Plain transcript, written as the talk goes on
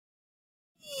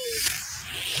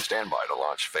Stand by to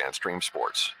launch FanStream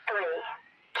Sports. 3,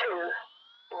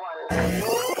 2,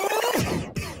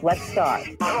 1. Let's start.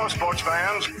 Hello, sports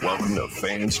fans. Welcome to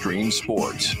FanStream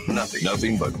Sports.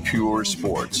 Nothing but pure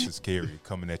sports. This is Kerry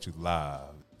coming at you live.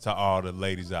 To all the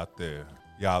ladies out there,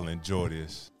 y'all enjoy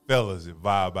this. Fellas,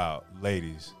 vibe out.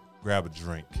 Ladies, grab a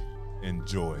drink.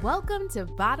 Enjoy. Welcome to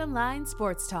Bottom Line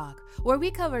Sports Talk, where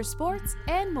we cover sports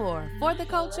and more for the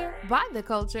culture, by the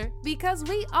culture, because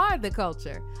we are the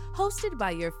culture. Hosted by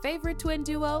your favorite twin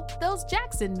duo, those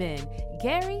Jackson men,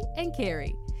 Gary and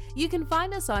Kerry. You can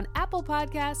find us on Apple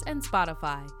Podcasts and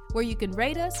Spotify, where you can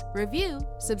rate us, review,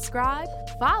 subscribe,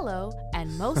 follow,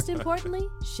 and most importantly,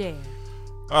 share.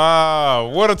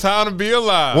 What a time to be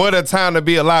alive. What a time to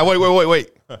be alive.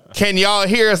 Wait. Can y'all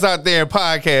hear us out there in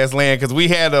podcast land? Because we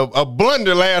had a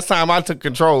blunder last time I took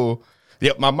control.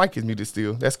 Yep, my mic is muted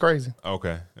still. That's crazy.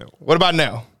 Okay. What about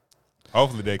now?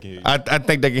 Hopefully they can hear you. I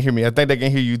think they can hear me. I think they can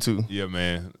hear you too. Yeah,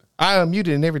 man. I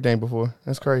unmuted and everything before.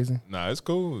 That's crazy. Nah, it's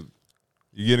cool.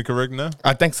 You getting it correct now?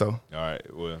 I think so. All right.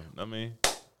 Well, I mean.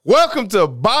 Welcome to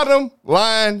Bottom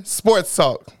Line Sports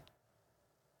Talk.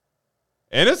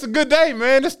 And it's a good day,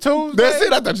 man. It's Tuesday. That's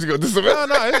it? I thought you were going to do something.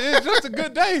 No, it's just a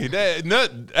good day.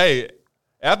 Hey,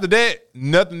 after that,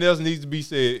 nothing else needs to be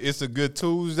said. It's a good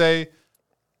Tuesday.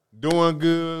 Doing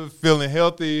good, feeling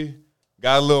healthy.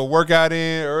 Got a little workout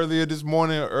in earlier this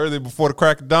morning, early before the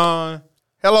crack of dawn.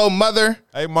 Hello, mother.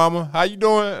 Hey, mama. How you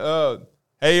doing?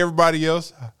 Hey, everybody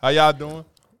else. How y'all doing?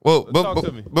 Well, talk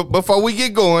to me. But before we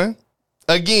get going,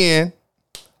 again,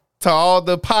 to all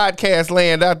the podcast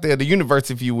land out there, the universe,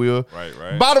 if you will.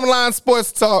 Right. Bottom Line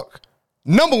Sports Talk,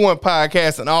 #1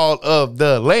 podcast in all of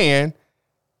the land.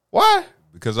 Why?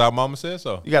 Because our mama said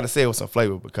so. You got to say it with some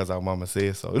flavor, because our mama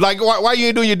said so. Like, why you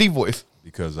ain't doing your D voice?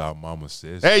 Because our mama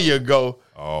said so. There you go.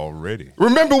 Already.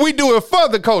 Remember, we do it for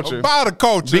the culture. By the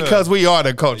culture. Because we are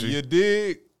the culture. You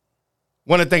dig?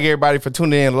 Want to thank everybody for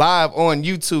tuning in live on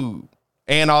YouTube,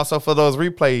 and also for those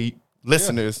replay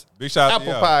listeners. Big shout out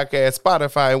Apple to y'all. Podcasts,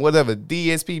 Spotify, and whatever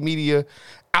DSP media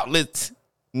outlets,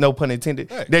 no pun intended,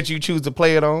 that you choose to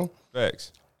play it on.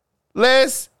 Facts.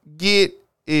 Let's get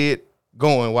it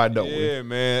going. Why don't we? Yeah,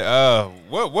 man.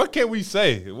 What can we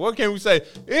say? What can we say?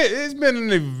 It's been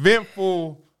an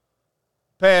eventful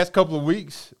past couple of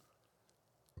weeks.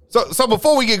 So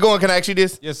before we get going, can I ask you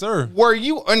this? Yes, sir. Were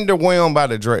you underwhelmed by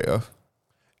the draft?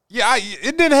 Yeah,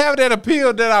 it didn't have that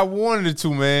appeal that I wanted it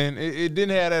to, man. It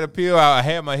didn't have that appeal. I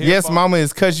had my headphones. Yes, mama,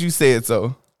 it's because you said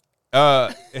so.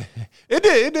 It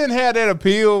didn't have that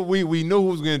appeal. We knew who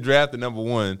was going to draft the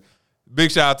 #1.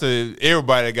 Big shout out to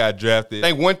everybody that got drafted.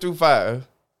 I think 1 through 5.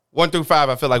 1 through 5,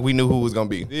 I feel like we knew who it was going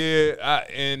to be.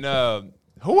 Yeah,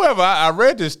 whoever, I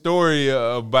read this story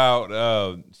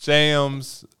about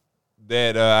Shams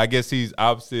that I guess he's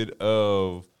opposite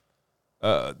of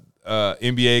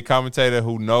NBA commentator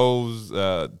who knows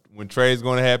when trade's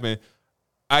going to happen.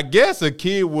 I guess a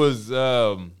kid was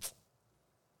out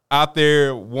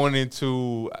there wanting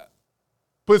to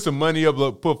put some money up,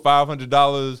 put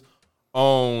 $500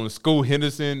 on Scoot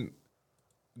Henderson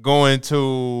going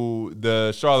to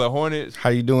the Charlotte Hornets. How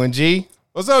you doing, G?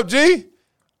 What's up, G?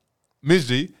 Miss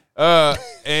G.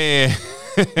 And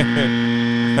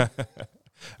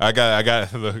I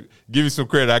got look, give you some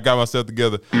credit. I got myself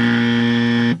together.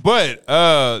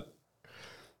 But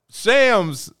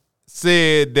Shams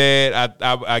said that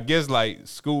I guess like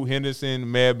Scoot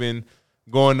Henderson may have been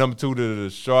going #2 to the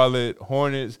Charlotte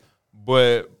Hornets,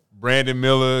 but Brandon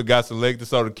Miller got selected,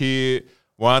 so the kid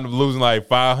wound up losing like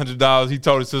 $500. He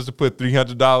told his sister to put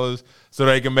 $300 so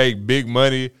they can make big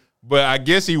money. But I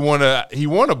guess he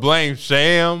wanna blame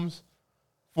Shams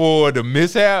for the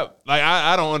mishap. Like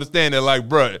I don't understand that. Like,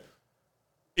 bro,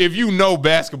 if you know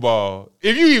basketball,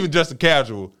 if you even just a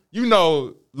casual, you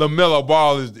know LaMelo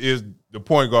Ball is the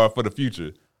point guard for the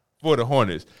future for the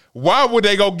Hornets. Why would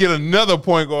they go get another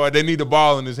point guard? They need the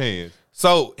ball in his hands.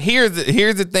 So here's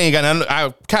the thing, and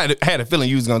I kind of had a feeling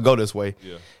you was gonna go this way.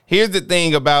 Yeah. Here's the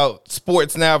thing about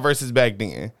sports now versus back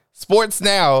then. Sports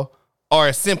now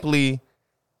are simply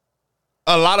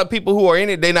a lot of people who are in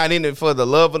it. They're not in it for the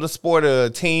love of the sport or a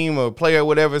team or player or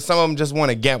whatever. Some of them just want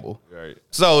to gamble. Right.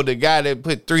 So the guy that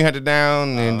put 300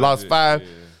 down and lost 5. Yeah,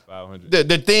 500.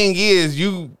 The thing is,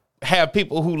 you have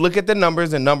people who look at the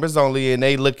numbers and numbers only, and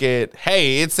they look at,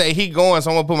 hey, it say he going,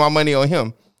 so I'm gonna put my money on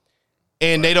him.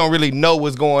 And they don't really know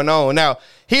what's going on. Now,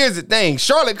 here's the thing.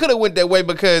 Charlotte could have went that way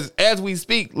because, as we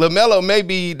speak, LaMelo may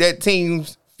be that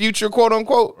team's future, quote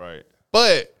unquote. Right.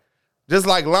 But just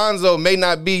like Lonzo may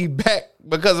not be back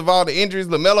because of all the injuries,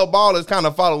 LaMelo Ball is kind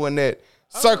of following that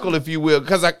circle, if you will,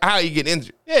 because like how you get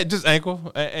injured. Yeah, just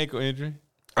ankle injury.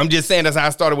 I'm just saying that's how I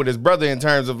started with his brother in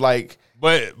terms of like,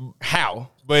 But how.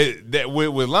 But that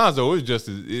with Lonzo,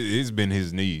 it's been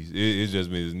his knees. It's just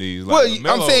been his knees. Like Well,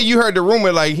 LaMelo, I'm saying you heard the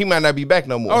rumor like he might not be back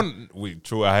no more.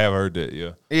 True. I have heard that.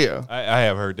 Yeah. Yeah. I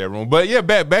have heard that rumor. But yeah,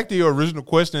 back to your original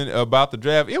question about the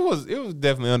draft. It was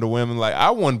definitely underwhelming. Like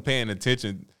I wasn't paying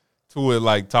attention to it,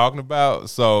 like talking about.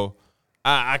 So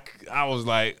I was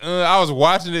like, I was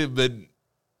watching it, but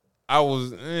I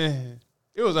was. It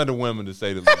was underwhelming to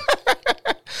say the least.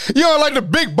 You don't like the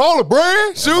big bowl of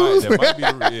bread shoes?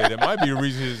 That might be the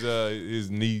reason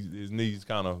his knees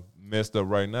kind of messed up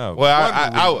right now.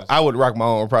 Well, I would rock my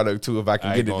own product too if I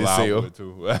can get it to sell.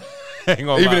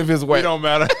 Even if it's whack. It don't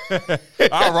matter.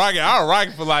 I'll rock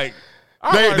it for like.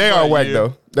 They are whack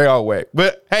though. They are whack.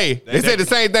 But hey, they said the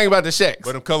same thing about the Shaqs.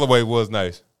 But the colorway was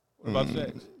nice. What about the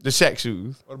Shaqs? The Shaq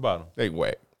shoes. What about them? They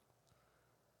whack.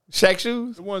 Shaq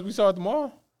shoes? The ones we saw at the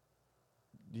mall?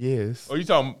 Yes. Oh, you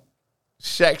talking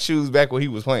Shaq shoes back when he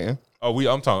was playing. Oh,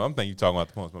 I'm thinking you talking about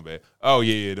the pumps, my bad. Oh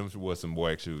yeah, them was some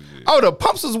whack shoes. Yeah. Oh, the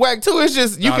pumps was whack too. It's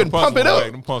just you can pump it up.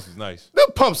 Whack. Them pumps was nice.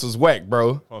 The pumps was whack,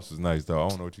 bro. Pumps was nice though. I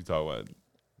don't know what you talking about.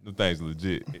 Them things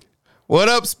legit. What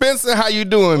up, Spencer? How you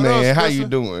doing, man? How you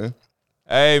doing?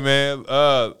 Hey man,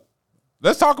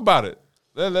 let's talk about it.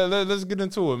 Let's get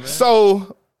into it, man.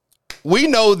 So we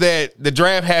know that the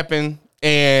draft happened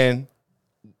and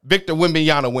Victor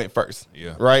Wembanyama went first.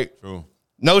 Yeah. Right? True.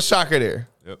 No shocker there.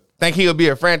 Yep. Think he'll be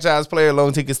a franchise player as long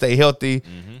as he can stay healthy.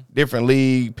 Mm-hmm. Different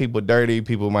league, people dirty,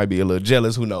 people might be a little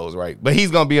jealous, who knows, right? But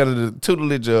he's going to be under the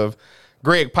tutelage of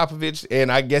Greg Popovich,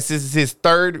 and I guess this is his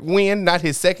third win, not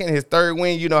his second, his third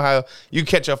win. You know how you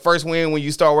catch your first win when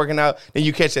you start working out, then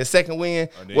you catch that second win.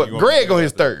 Well, Greg on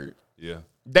his third. Yeah.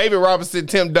 David Robinson,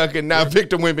 Tim Duncan, now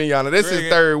Victor Wembanyama. This is his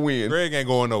third win. Greg ain't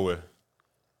going nowhere.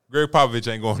 Greg Popovich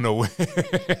ain't going nowhere.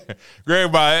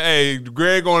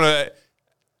 Greg gonna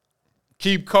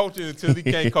keep coaching until he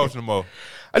can't coach no more.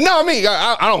 No, I mean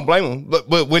I don't blame him,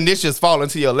 but when this just fall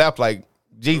into your lap, like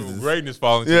Jesus, greatness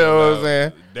falling. You know what I'm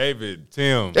saying? David,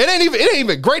 Tim. It ain't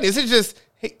even greatness. It's just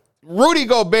Rudy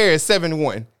Gobert is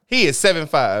 7'1". He is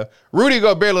 7'5". Rudy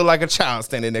Gobert look like a child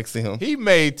standing next to him. He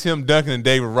made Tim Duncan and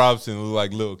David Robinson look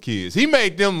like little kids. He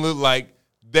made them look like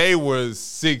they were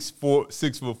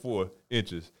 6'4"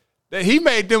 inches. He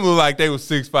made them look like they were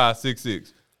 6'5",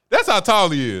 6'6". That's how tall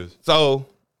he is. So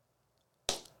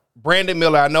Brandon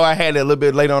Miller, I know I had it a little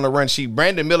bit late on the run sheet.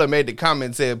 Brandon Miller made the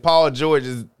comment, said Paul George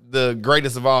is the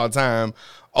greatest of all time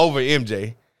over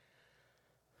MJ.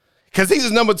 Because he's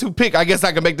his number 2 pick. I guess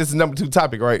I can make this a number 2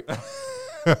 topic, right?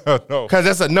 No. Because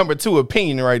that's a number 2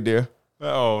 opinion right there.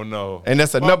 Oh, no. And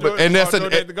that's a number. And that's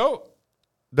the GOAT.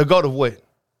 The GOAT of what?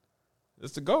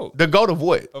 It's the GOAT. The GOAT of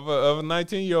what? Of a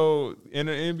 19-year-old in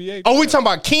the NBA. Oh, we talking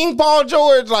about King Paul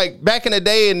George, like back in the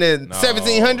day in the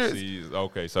 1700s? See,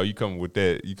 okay, so you come with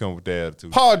that. You come with that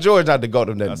attitude. Paul George not the GOAT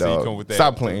of nothing, dog. You come with that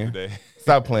Stop playing.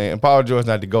 Stop playing. Paul George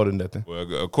not the GOAT of nothing.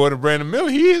 Well, according to Brandon Miller,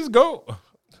 he is GOAT.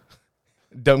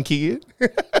 Dumb kid.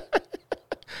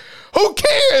 Who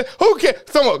cares? Who cares?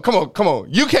 Come on.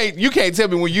 You can't tell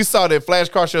me when you saw that flash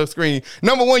across your screen.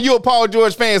 Number one, you a Paul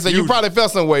George fan, so you probably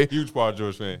felt some way. Huge Paul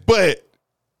George fan. But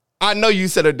I know you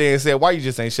sat up there and said, why you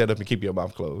just ain't shut up and keep your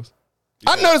mouth closed?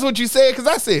 Yeah. I noticed what you said because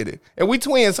I said it. And we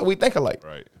twins, so we think alike.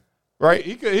 Right?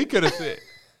 He could have said,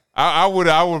 I would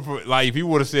like, if he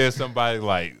would have said somebody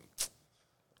like,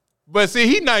 but see,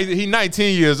 he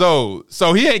 19 years old,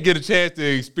 so he ain't get a chance to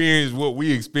experience what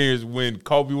we experienced when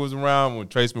Kobe was around, when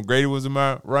Trace McGrady was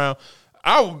around.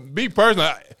 I would be personally,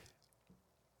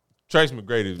 Trace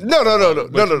McGrady. No.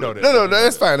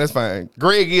 That's fine. That's fine.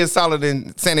 Greg is solid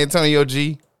in San Antonio,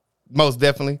 G. Most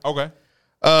definitely. Okay.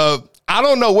 I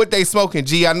don't know what they smoking,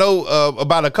 G. I know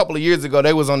about a couple of years ago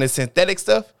they was on this synthetic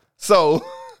stuff. So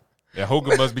that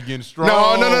hookah must be getting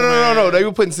strong. No. They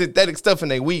were putting synthetic stuff in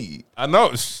their weed. I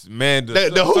know, man. Some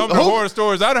of the horror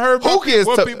stories I'd heard about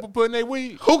people putting their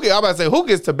weed. Hookah, I'm about to say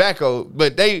hookah is tobacco,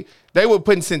 but they were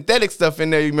putting synthetic stuff in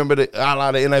there. You remember a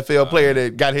lot of NFL player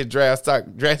that got his draft stock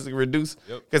drastically reduced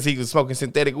because he was smoking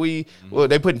synthetic weed. Mm-hmm. Well,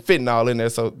 they putting fentanyl in there,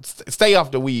 so stay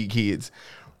off the weed, kids.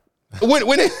 When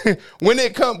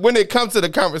it comes to the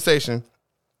conversation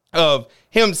of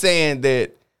him saying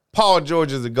that Paul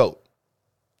George is a GOAT.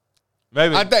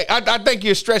 Maybe. I think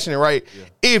you're stretching it, right?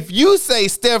 Yeah. If you say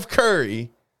Steph Curry,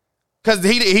 because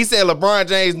he said LeBron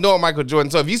James nor Michael Jordan.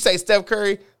 So if you say Steph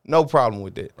Curry, no problem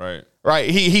with that. Right.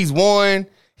 He's won.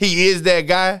 He is that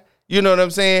guy. You know what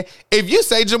I'm saying? If you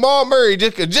say Jamal Murray,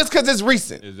 just because it's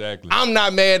recent, exactly, I'm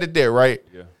not mad at that, right?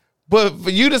 Yeah. But for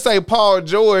you to say Paul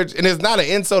George, and it's not an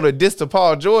insult or diss to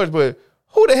Paul George, but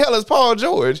Who the hell is Paul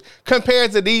George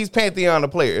compared to these pantheon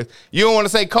of players? You don't want to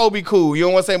say Kobe cool. You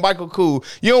don't want to say Michael cool.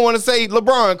 You don't want to say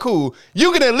LeBron cool.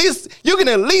 You can at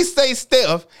least say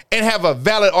Steph and have a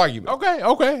valid argument. Okay.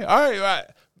 All right.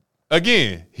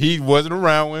 Again, he wasn't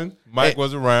around when Mike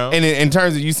was around. And in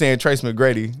terms of you saying Trace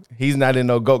McGrady, he's not in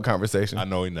no GOAT conversation. I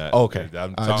know he's not. Okay. I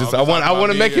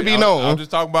want to make it be known. I'm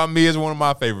just talking about me as one of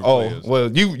my favorite players. Well,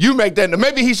 you make that.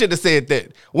 Maybe he should have said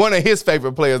that. One of his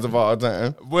favorite players of all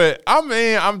time. But, I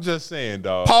mean, I'm just saying,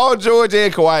 dog. Paul George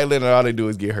and Kawhi Leonard, all they do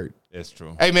is get hurt. That's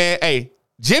true. Hey, man,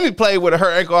 Jimmy played with a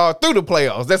hurt ankle all through the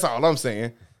playoffs. That's all I'm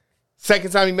saying.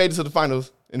 Second time he made it to the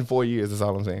finals in 4 years. That's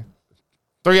all I'm saying.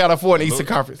 3 out of 4 in the Eastern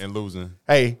Conference. And losing.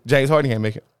 Hey, James Harden can't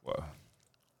make it. Well,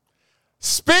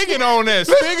 speaking of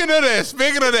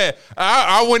that,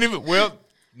 I wouldn't even, well,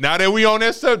 now that we on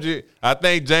that subject, I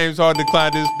think James Harden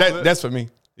declined his. That's for me.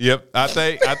 Yep. I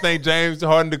think James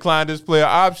Harden declined his player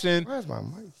option. Where's my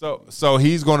mic? So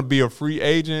he's going to be a free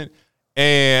agent.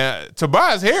 And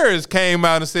Tobias Harris came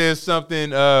out and said something,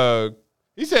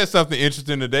 he said something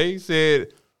interesting today. He said,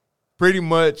 pretty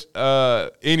much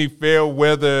any fair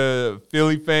weather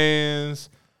Philly fans,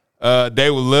 they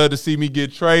would love to see me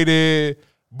get traded.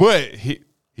 But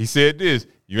he said this,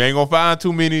 you ain't going to find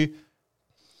too many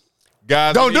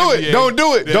guys. Don't do it. Don't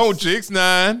do it. Don't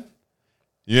 6'9".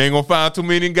 You ain't going to find too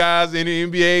many guys in the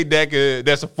NBA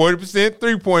that's a 40%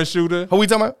 three-point shooter. Who we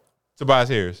talking about? Tobias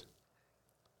Harris.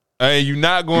 And you're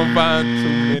not going to find too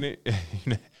many.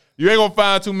 You ain't gonna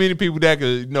find too many people that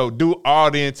could, do all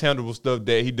the intangible stuff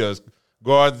that he does.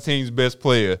 Guard the team's best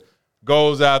player,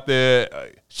 goes out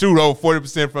there, shoot over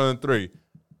 40% from the three,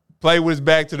 play with his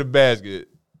back to the basket.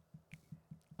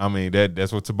 I mean,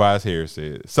 that's what Tobias Harris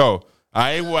said. So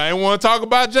I ain't want to talk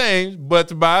about James, but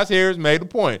Tobias Harris made a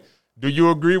point. Do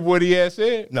you agree with what he had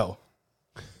said? No.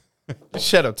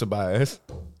 Shut up, Tobias.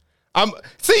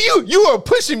 You are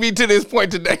pushing me to this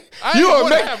point today. You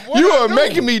are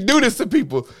making me do this to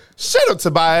people. Shut up,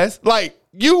 Tobias. Like,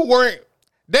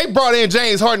 they brought in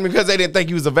James Harden because they didn't think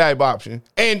he was a valuable option.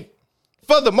 And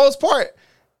for the most part,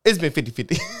 it's been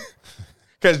 50-50.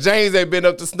 Because James ain't been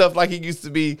up to snuff like he used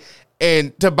to be.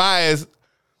 And Tobias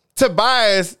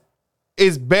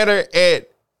is better at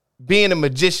being a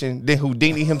magician than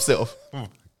Houdini himself.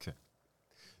 Okay.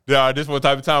 Yeah, this what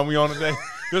type of time we on today?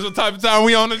 This what type of time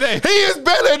we on today? He is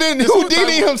better than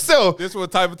Houdini himself. This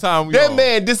what type of time we on. That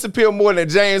man man disappeared more than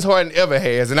James Harden ever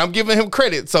has. And I'm giving him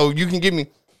credit, so you can give me.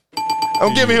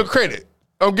 I'm giving him credit.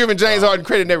 I'm giving James Harden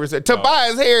credit in every set.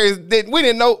 Tobias Harris, we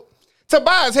didn't know.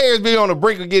 Tobias Harris be on the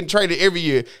brink of getting traded every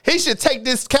year. He should take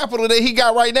this capital that he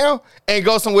got right now and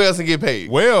go somewhere else and get paid.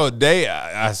 Well,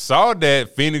 I saw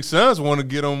that Phoenix Suns want to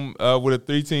get him with a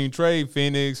 3-team trade.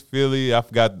 Phoenix, Philly, I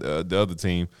forgot the other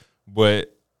team.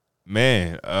 But,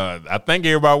 man, I think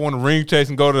everybody want to ring chase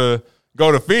and go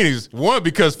to Phoenix. One,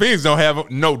 because Phoenix don't have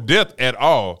no depth at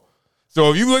all.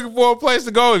 So if you looking for a place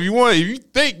to go, if you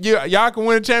think y'all can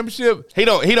win a championship, he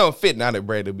don't fit now that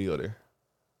Bradley Beal there.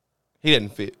 He doesn't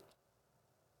fit.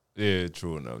 Yeah,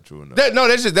 true enough.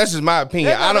 That's just my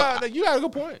opinion. You got a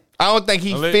good point. I don't think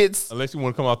he fits unless you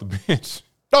want to come off the bench.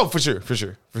 Oh, for sure.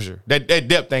 That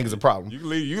depth thing is a problem.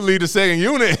 You lead the second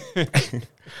unit.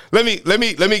 Let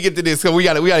me get to this because we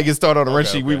gotta get started on the run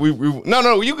sheet. Okay.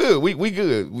 No, you good. We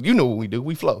good. You know what we do.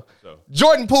 We flow. So.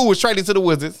 Jordan Poole was traded to the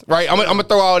Wizards, right? I'm gonna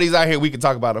throw all these out here. We can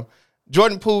talk about them.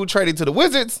 Jordan Poole traded to the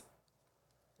Wizards.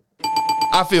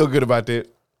 I feel good about that.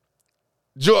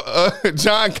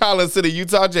 John Collins to the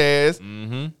Utah Jazz.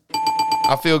 Mm-hmm.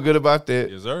 I feel good about that.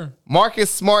 Yes, sir.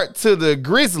 Marcus Smart to the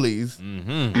Grizzlies.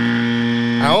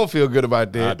 Mm-hmm. I don't feel good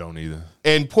about that. I don't either.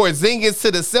 And Porzingis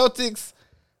to the Celtics.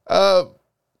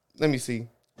 Let me see.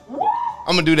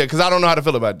 I'm gonna do that because I don't know how to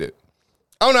feel about that.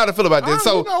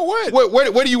 So, you know what?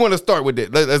 Where do you want to start with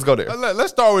that? Let's go there.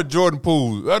 Let's start with Jordan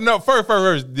Poole. No, first.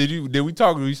 Did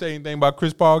we say anything about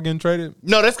Chris Paul getting traded?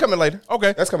 No, that's coming later.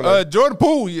 Okay, that's coming later. Jordan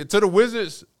Poole to the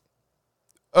Wizards.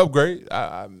 Upgrade.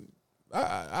 I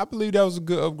believe that was a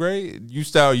good upgrade. You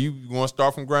want to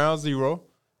start from ground zero.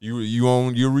 You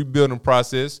on your rebuilding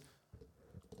process.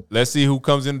 Let's see who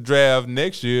comes in the draft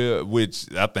next year,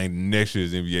 which I think next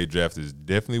year's NBA draft is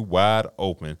definitely wide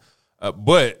open.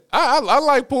 But I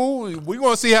like Poole. We're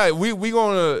gonna see how we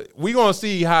gonna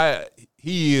see how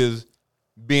he is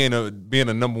being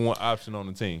a number one option on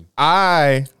the team.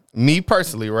 Me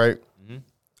personally, right? Mm-hmm.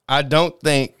 I don't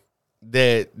think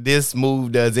that this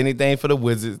move does anything for the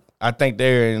Wizards. I think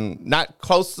they're not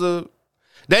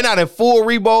in full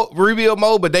rebuild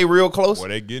mode, but they real close. Well,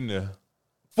 they getting there.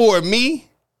 For me,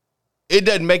 it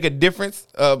doesn't make a difference.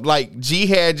 Like G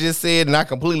had just said, and I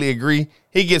completely agree.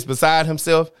 He gets beside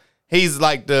himself. He's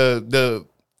like the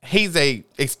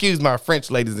excuse my French,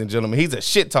 ladies and gentlemen, he's a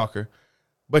shit talker,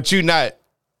 but you not.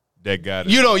 That got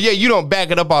it. You don't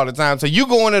back it up all the time. So you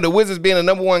go into the Wizards being the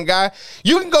number one guy,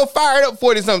 you can go fire it up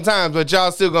 40 sometimes, but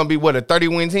y'all still gonna be what, a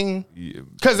 30-win team?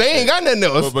 Because they ain't got nothing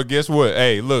else. But guess what?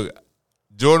 Hey, look,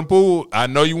 Jordan Poole, I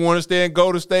know you want to stay in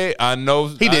Golden State. I know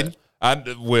he did.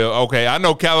 Okay. I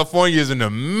know California is an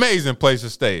amazing place to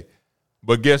stay.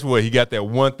 But guess what? He got that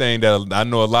one thing that I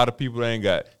know a lot of people ain't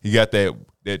got. He got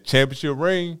that championship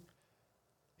ring.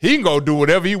 He can go do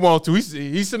whatever he wants to.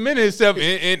 He cemented himself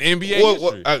in NBA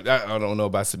history. I don't know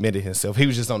about submitting himself. He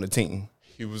was just on the team.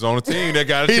 He was on a team that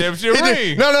got a championship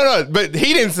ring. No. But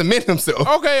he didn't submit himself.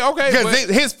 Okay. Because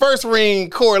his first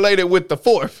ring correlated with the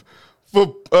fourth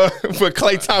for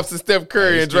Klay Thompson, Steph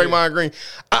Curry, and Draymond Green.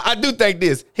 I do think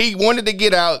this. He wanted to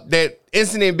get out. That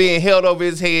incident being held over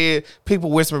his head.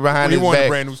 People whispering behind his back. He wanted a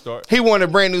brand new start. He wanted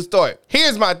a brand new start.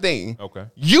 Here's my thing. Okay.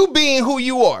 You being who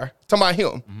you are, talking about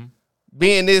him. Mm-hmm.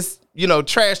 Being this,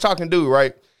 trash talking dude,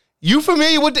 right? You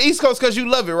familiar with the East Coast because you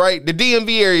love it, right? The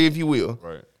DMV area, if you will.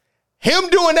 Right. Him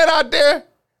doing that out there,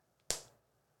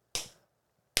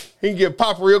 he can get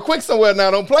popped real quick somewhere now.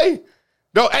 Don't play.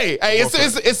 Don't. Hey,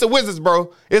 it's the Wizards,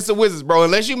 bro. It's the Wizards, bro.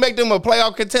 Unless you make them a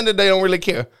playoff contender, they don't really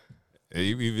care.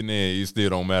 Even then, you still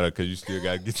don't matter because you still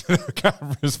got to get to the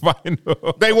conference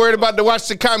final. They worried about the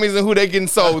Washington Commies and who they getting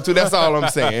sold to. That's all I'm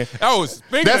saying.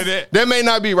 Speaking of that. That may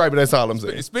not be right, but that's all I'm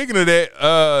saying. Speaking of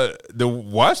that, the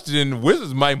Washington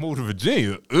Wizards might move to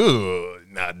Virginia. Ugh,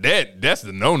 now that's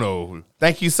the no-no.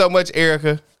 Thank you so much,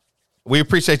 Erica. We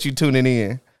appreciate you tuning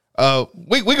in.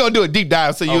 We're going to do a deep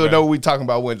dive so you'll know what we're talking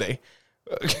about one day.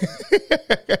 All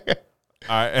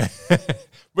right.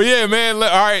 But yeah, man, all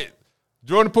right.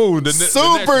 Jordan Poole,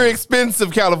 super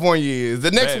expensive California is.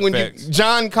 The next one,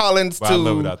 John Collins to. I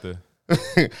love it out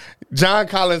there. John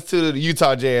Collins to the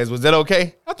Utah Jazz. Was that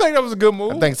okay? I think that was a good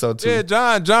move. I think so too.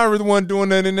 Yeah, John really wasn't doing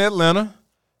that in Atlanta.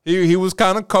 He was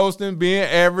kind of coasting, being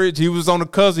average. He was on the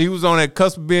cusp. He was on that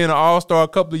cusp of being an all-star a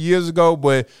couple of years ago,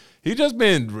 but he just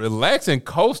been relaxing,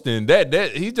 coasting. That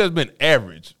he's just been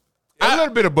average. A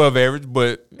little bit above average,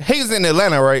 but he's in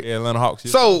Atlanta, right? Yeah, Atlanta Hawks.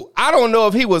 Yeah. So I don't know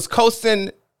if he was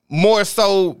coasting more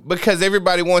so because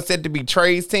everybody wants that to be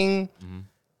Trey's team. Mm-hmm.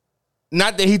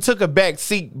 Not that he took a back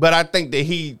seat, but I think that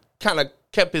he kind of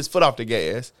kept his foot off the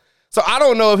gas. So I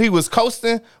don't know if he was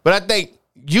coasting, but I think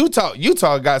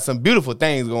Utah got some beautiful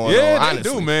things going on. Yeah, honestly.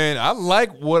 they do, man. I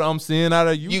like what I'm seeing out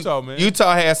of Utah, man.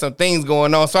 Utah has some things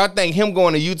going on. So I think him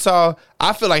going to Utah,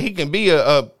 I feel like he can be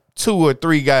a 2 or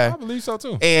 3 guy. I believe so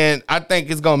too. And I think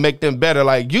it's gonna make them better.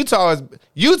 Like Utah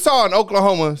and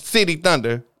Oklahoma City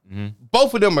Thunder. Mm-hmm.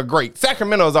 Both of them are great.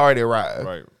 Sacramento's already arrived.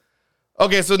 Right.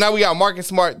 Okay, so now we got Marcus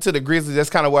Smart to the Grizzlies. That's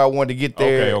kind of where I wanted to get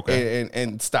there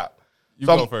and stop. You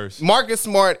go first. Marcus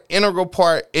Smart, integral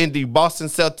part in the Boston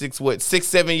Celtics,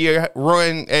 6-7 year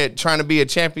run at trying to be a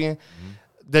champion.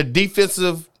 Mm-hmm. The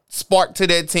defensive spark to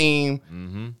that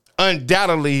team,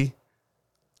 undoubtedly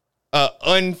an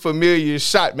unfamiliar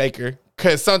shot maker.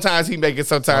 Because sometimes he make it,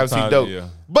 sometimes he don't. Yeah.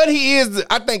 But he is,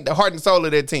 I think, the heart and soul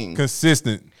of that team.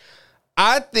 Consistent.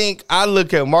 I think I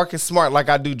look at Marcus Smart like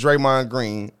I do Draymond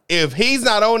Green. If he's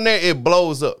not on there, it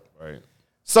blows up. Right.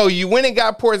 So you went and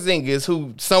got Porzingis,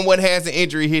 who somewhat has an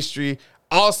injury history.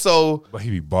 Also, but he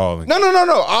be balling.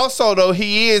 No. Also, though,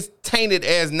 he is tainted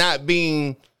as not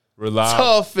being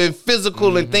tough and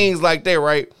physical and things like that,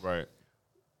 right? Right.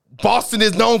 Boston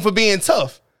is known for being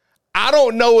tough. I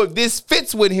don't know if this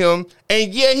fits with him.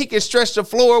 And yeah, he can stretch the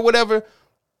floor or whatever.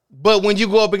 But when you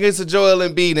go up against a Joel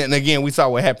Embiid, and again, we saw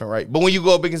what happened, right? But when you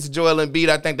go up against a Joel Embiid,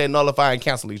 I think they nullify and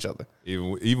cancel each other.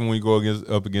 Even when you go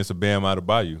up against a Bam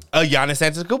Adebayo. Giannis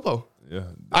Antetokounmpo. Yeah.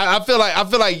 I feel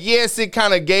like yes, it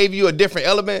kind of gave you a different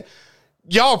element.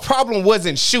 Y'all problem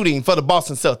wasn't shooting for the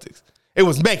Boston Celtics. It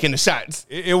was making the shots.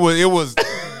 It wasn't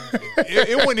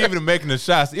even making the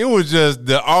shots. It was just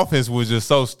the offense was just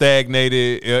so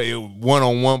stagnated.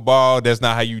 One-on-one ball, that's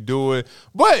not how you do it.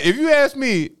 But if you ask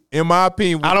me, in my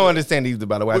opinion, I don't understand either.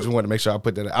 By the way, I just wanted to make sure I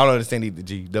put that in. I don't understand either.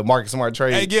 The Marcus Smart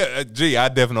trade. I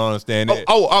definitely don't understand that.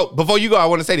 Oh! Before you go, I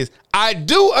want to say this. I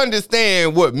do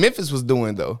understand what Memphis was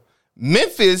doing though.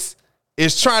 Memphis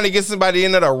is trying to get somebody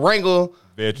in there to wrangle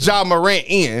Ja Morant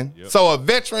in. Yep. So a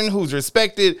veteran who's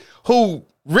respected, who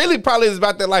really probably is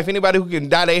about their life. Anybody who can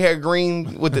dye their hair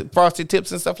green with the frosted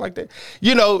tips and stuff like that.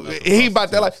 He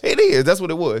about their life. It is. That's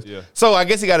what it was. Yeah. So I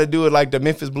guess he got to do it like the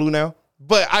Memphis Blue now.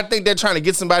 But I think they're trying to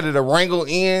get somebody to wrangle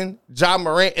in Ja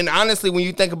Morant. And honestly, when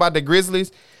you think about the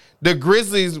Grizzlies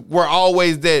were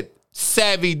always that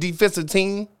savvy defensive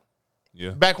team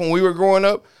back when we were growing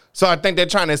up. So I think they're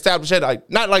trying to establish it.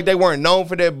 Like, not like they weren't known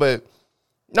for that, but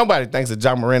nobody thinks that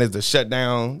Ja Morant is the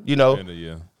shutdown,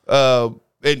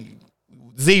 and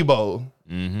Zebo.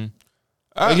 Mm-hmm.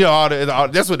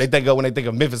 That's what they think of when they think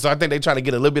of Memphis. So I think they trying to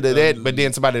get a little bit of that, but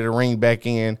then somebody to ring back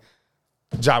in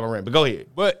Ja Morant. But go ahead.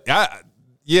 But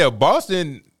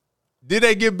Boston, did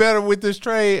they get better with this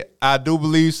trade? I do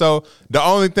believe so. The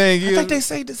only thing is, I think they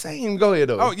say the same. Go ahead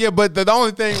though. Oh yeah, but the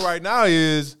only thing right now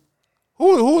is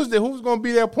who's going to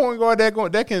be that point guard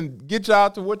that can get y'all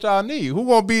to what y'all need? Who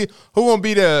gonna be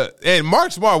the, and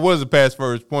Mark Smart was a pass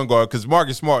first point guard because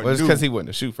Marcus Smart. Well, it's because he wasn't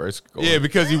a shoot first. Yeah,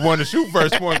 because he wanted to shoot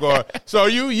first point guard. So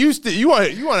you want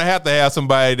to have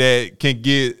somebody that can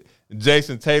get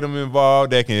Jason Tatum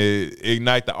involved, that can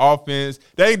ignite the offense.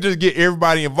 They can just get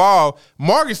everybody involved.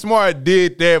 Marcus Smart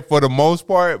did that for the most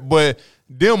part, but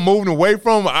them moving away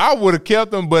from him, I would have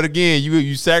kept them. But again,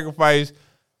 you sacrifice,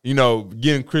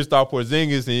 getting Kristaps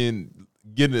Porzingis and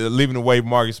leaving away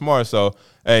Marcus Smart. So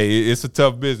hey, it's a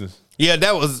tough business. Yeah,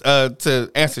 that was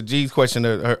to answer G's question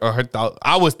or her thought.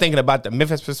 I was thinking about the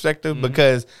Memphis perspective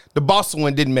because the Boston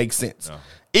one didn't make sense. No.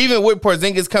 Even with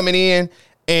Porzingis coming in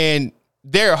and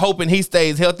they're hoping he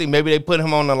stays healthy. Maybe they put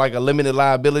him on a limited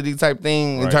liability type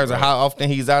thing in terms of how often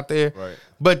he's out there. Right.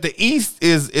 But the East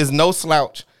is no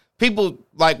slouch. People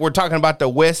we're talking about the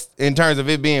West in terms of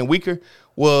it being weaker.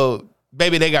 Well,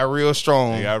 baby, they got real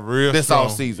strong this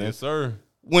offseason. Yes, sir.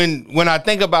 When I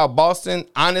think about Boston,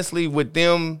 honestly, with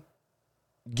them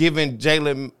giving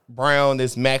Jaylen Brown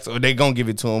this max, or they going to give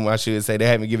it to him, I should say. They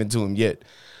haven't given it to him yet.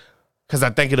 Because I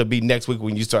think it'll be next week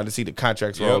when you start to see the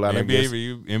contracts roll out.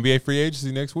 NBA free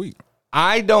agency next week.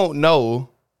 I don't know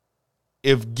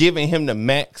if giving him the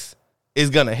max is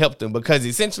going to help them because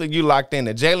essentially you locked in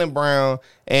to Jaylen Brown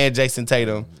and Jason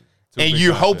Tatum, and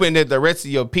you're hoping that the rest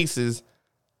of your pieces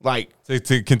can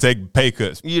take pay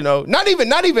cuts. Not even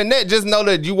that. Just know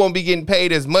that you won't be getting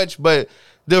paid as much, but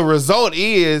the result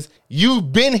is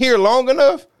you've been here long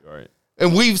enough. Right.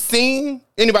 And we've seen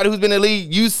anybody who's been in the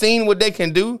league, you've seen what they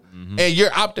can do, and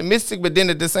you're optimistic, but then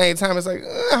at the same time, it's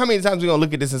how many times are we going to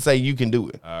look at this and say you can do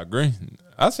it? I agree.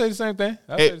 I say the same thing.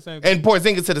 And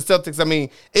Porzingis to the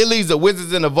Celtics, it leaves the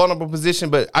Wizards in a vulnerable position,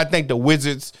 but I think the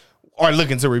Wizards are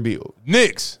looking to rebuild.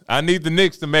 Knicks. I need the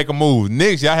Knicks to make a move.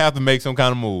 Knicks, y'all have to make some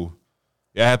kind of move.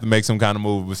 Y'all have to make some kind of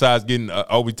move besides getting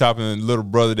Obi Toppin little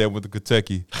brother that went to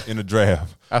Kentucky in the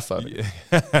draft. I saw that.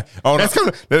 Yeah. That's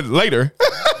coming later.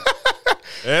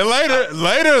 And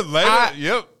later.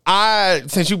 Yep.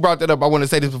 Since you brought that up, I want to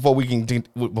say this before we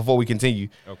continue.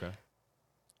 Okay.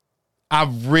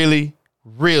 I really,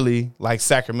 really like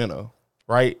Sacramento,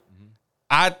 right? Mm-hmm.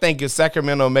 I think if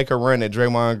Sacramento make a run at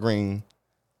Draymond Green,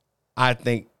 I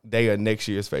think they are next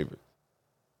year's favorite.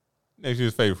 Next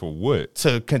year's favorite for what?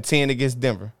 To contend against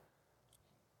Denver.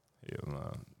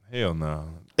 Hell no.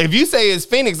 If you say it's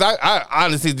Phoenix, I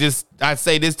honestly I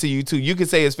say this to you too. You can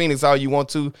say it's Phoenix all you want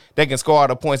to. They can score all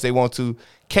the points they want to.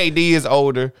 KD is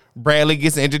older. Bradley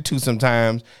gets injured too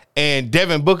sometimes. And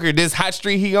Devin Booker, this hot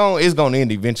streak he on, is going to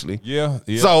end eventually. Yeah.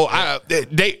 So I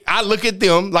look at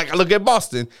them like I look at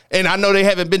Boston. And I know they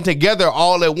haven't been together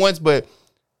all at once, but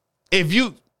if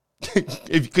you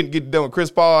couldn't get done with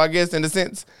Chris Paul, I guess, in a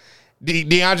sense,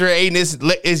 DeAndre Ayton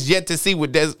is yet to see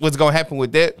what's going to happen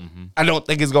with that. Mm-hmm. I don't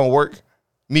think it's going to work.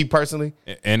 Me personally.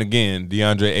 And again,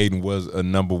 DeAndre Ayton was a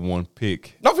number one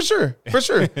pick. No, for sure.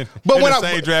 But when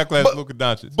same draft class as Luka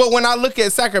Doncic. But when I look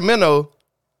at Sacramento,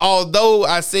 although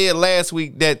I said last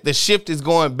week that the shift is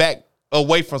going back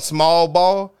away from small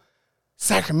ball,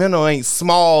 Sacramento ain't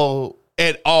small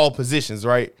at all positions,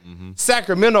 right? Mm-hmm.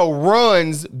 Sacramento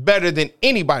runs better than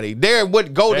anybody. They're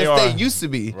what Golden State used to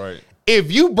be. Right.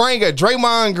 If you bring a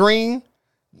Draymond Green,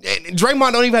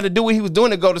 Draymond don't even have to do what he was doing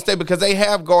to Golden State because they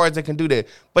have guards that can do that.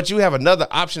 But you have another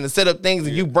option to set up things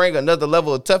and you bring another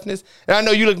level of toughness. And I know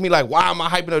you look at me like, why am I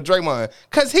hyping up Draymond?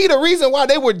 Because he the reason why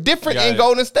they were different in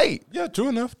Golden State. Yeah, true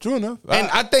enough. And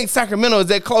I think Sacramento is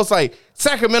that close. Like,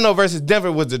 Sacramento versus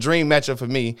Denver was the dream matchup for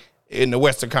me in the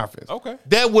Western Conference. Okay.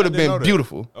 That would have been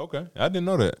beautiful. Okay. I didn't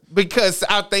know that. Because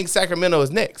I think Sacramento is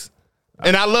next.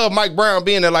 And I love Mike Brown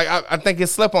being there. Like, I think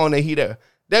it's slept on that he there.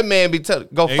 That man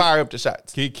fire up the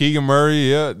shots. Keegan Murray,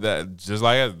 that just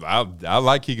like I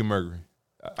like Keegan Murray.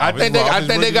 I think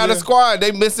they got a squad.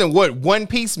 They missing one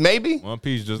piece maybe. One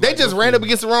piece They just ran up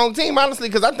against the wrong team, honestly,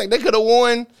 because I think they could have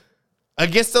won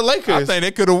against the Lakers. I think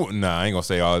they could have. Nah, I ain't gonna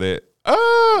say all that.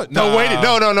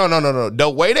 No. The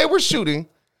way they were shooting,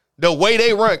 the way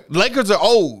they run. Lakers are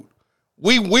old.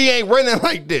 We ain't running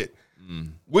like that.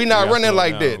 We not running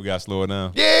like that. We got to slow it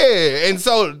down. Yeah, and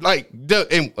so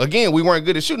and again, we weren't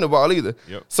good at shooting the ball either.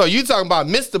 Yep. So you talking about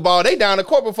missed the ball? They down the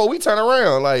court before we turn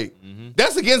around.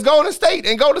 That's against Golden State,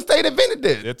 and Golden State invented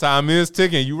that. That time is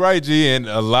ticking. You right, G. And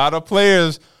a lot of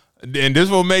players, and this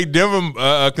will make Denver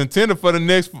a contender for the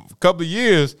next couple of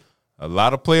years. A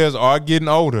lot of players are getting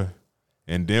older,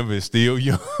 and Denver is still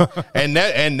young.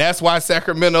 and that's why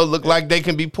Sacramento look like they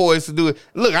can be poised to do it.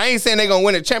 Look, I ain't saying they're going to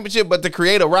win a championship, but to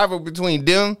create a rivalry between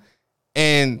them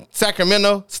and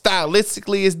Sacramento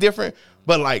stylistically is different,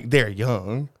 but like they're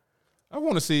young. I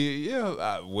want to see.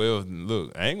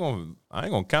 Look, I ain't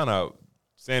gonna count out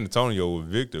San Antonio with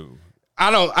Victor.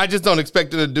 I just don't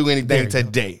expect them to do anything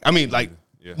today. I mean, like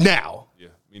now. Yeah,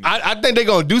 I think they're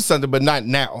gonna do something, but not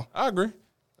now. I agree.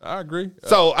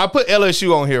 So I put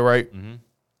LSU on here, right? Mm-hmm.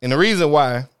 And the reason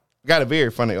why, I got a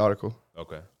very funny article.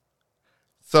 Okay.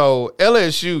 So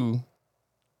LSU,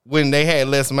 when they had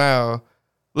Les Miles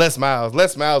was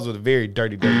a very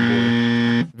dirty boy.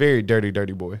 Very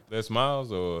dirty boy. Les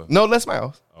Miles or no Les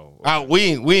Miles. Oh,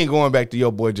 okay. We ain't going back to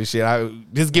your boy just yet.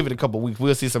 Just give it a couple weeks.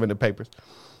 We'll see some in the papers.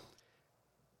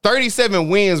 37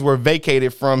 wins were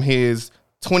vacated from his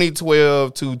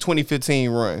 2012 to 2015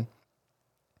 run.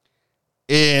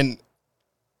 And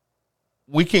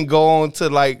we can go on to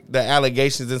like the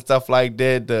allegations and stuff like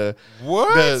that. The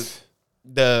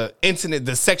incident,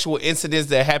 the sexual incidents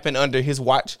that happened under his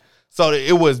watch. So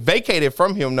it was vacated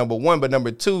from him, number one. But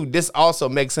number two, this also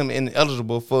makes him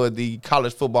ineligible for the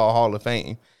College Football Hall of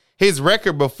Fame. His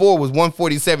record before was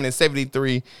 147 and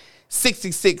 73,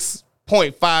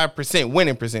 66.5%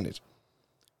 winning percentage.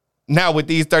 Now with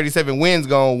these 37 wins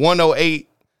gone, 108,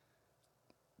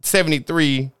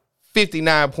 73,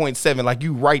 59.7. Like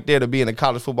you right there to be in the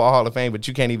College Football Hall of Fame, but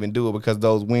you can't even do it because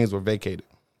those wins were vacated.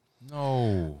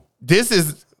 No. This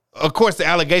is, of course, the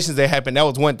allegations that happened. That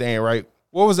was one thing, right?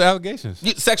 What was the allegations?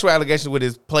 Sexual allegations with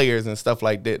his players and stuff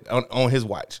like that on his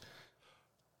watch.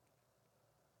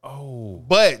 Oh.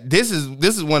 But this is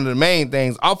one of the main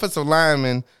things. Offensive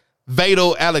lineman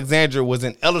Vado Alexander was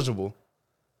ineligible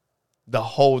the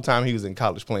whole time he was in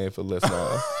college playing for Les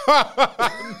Miles.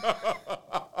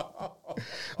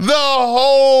 The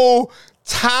whole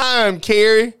time,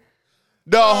 Kerry.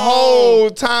 The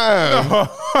whole time.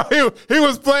 He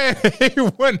was playing. He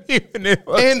wasn't even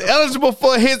ineligible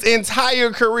for his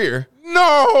entire career.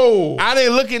 No. I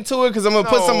didn't look into it because I'm going to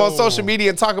put some on social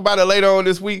media and talk about it later on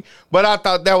this week. But I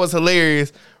thought that was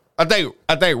hilarious. I think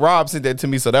Rob sent that to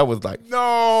me, so that was like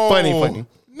funny.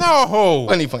 No.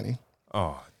 Funny.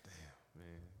 Oh, damn, man.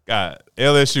 God,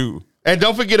 LSU. And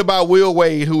don't forget about Will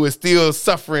Wade, who is still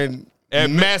suffering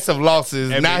massive losses.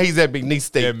 Now he's at McNeese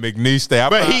State. At McNeese State.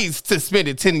 But he's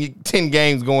suspended 10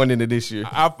 games going into this year.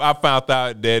 I found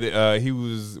out that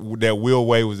that Will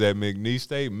Wade was at McNeese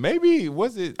State. Maybe,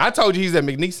 was it? I told you he's at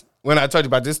McNeese when I told you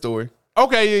about this story.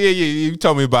 Okay, yeah. You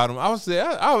told me about him.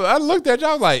 I looked at you.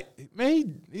 I was like,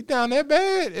 man, he down that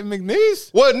bad at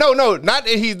McNeese? Well, no. Not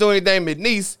that he's doing anything at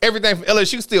McNeese. Everything from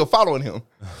LSU still following him.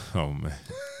 Oh, man.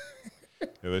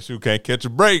 LSU can't catch a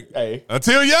break. Hey.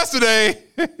 Until yesterday.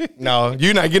 No,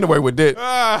 you're not getting away with that.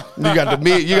 You got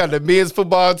the men's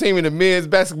football team and the men's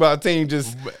basketball team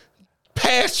just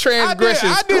past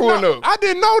transgressions screwing up. I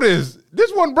didn't know this.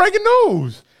 This wasn't breaking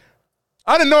news.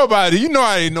 I didn't know about it. You know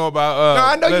I didn't know about no,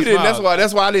 I know you didn't.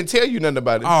 That's why I didn't tell you nothing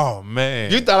about it. Oh,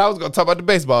 man. You thought I was going to talk about the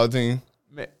baseball team.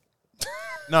 Man.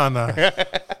 No.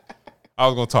 I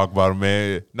was going to talk about it,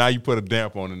 man. Now you put a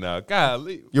damp on it now.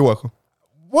 Golly. You're welcome.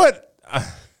 What?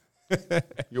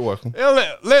 You're welcome.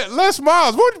 Les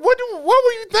Miles, what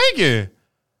were you thinking?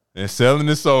 And selling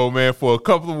his soul, man, for a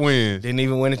couple of wins. Didn't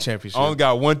even win a championship. Only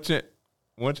got one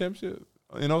championship.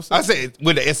 You know, I said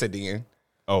with the S at the end.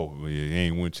 Oh, yeah, he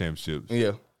ain't win championships.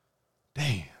 Yeah.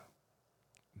 Damn.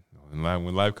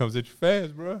 When life comes at you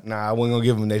fast, bro. Nah, I wasn't gonna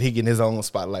give him that. He getting his own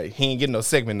spotlight. He ain't getting no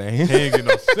segment name.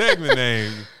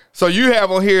 So you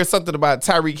have on here something about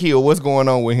Tyreek Hill. What's going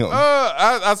on with him?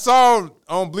 I saw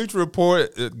on Bleacher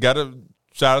Report. Got a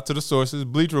shout out to the sources.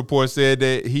 Bleacher Report said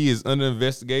that he is under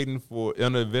investigation for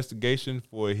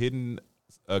hitting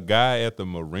a guy at the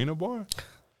Marina Bar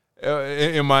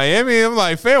in Miami. I'm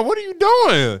like, fam, what are you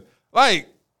doing? Like,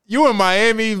 you in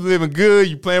Miami, living good.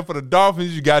 You playing for the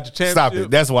Dolphins. You got your championship. Stop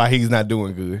it. That's why he's not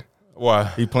doing good. Why?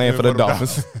 He playing for the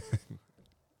Dolphins.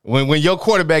 When your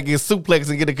quarterback gets suplex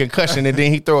and get a concussion and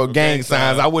then he throw a gang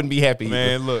signs, I wouldn't be happy.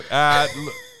 Man, look.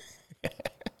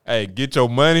 Hey, get your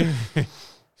money.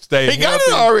 Stay healthy. He got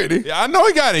it already. Yeah, I know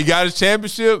he got it. He got his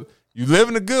championship. You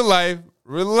living a good life.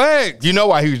 Relax. You know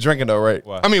why he was drinking though, right?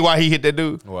 Why? I mean, why he hit that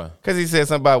dude? Why? Because he said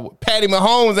something about Patty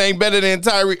Mahomes ain't better than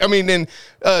Tyreek. I mean, than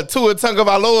Tua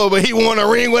Tagovailoa, but he won a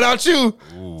ring without you.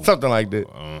 Ooh. Something like that.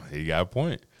 He got a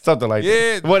point. Something like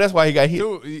that. Well, that's why he got hit.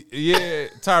 Yeah,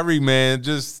 Tyreek, man,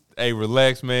 just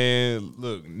relax, man.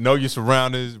 Look, know your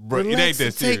surroundings, bro. Relax, it ain't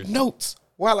that serious. Take notes.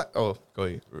 go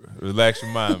ahead. Relax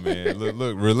your mind, man.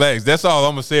 Look, relax. That's all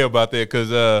I'm gonna say about that.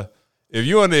 Cause if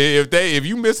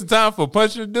you missing time for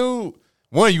punching a dude,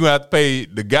 one, you have to pay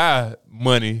the guy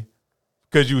money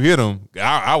because you hit him.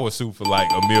 I would sue for like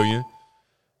 $1 million.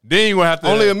 Then you gonna have to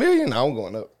only $1 million. I'm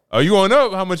going up. Are you going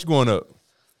up? How much you going up?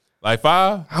 Like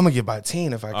 5? I'm gonna get by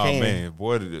 10 if I can. Oh man,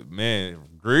 boy, man,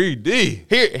 greedy.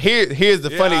 Here's the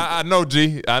funny. I know,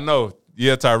 G. I know.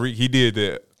 Yeah, Tyreek, he did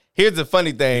that. Here's the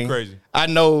funny thing. Crazy. I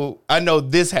know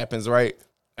this happens, right?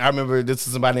 I remember this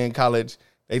is somebody in college.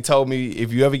 They told me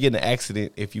if you ever get in an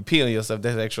accident, if you pee on yourself,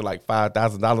 that's extra like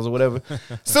 $5,000 or whatever.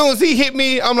 Soon as he hit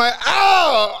me, I'm like,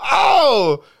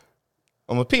 oh.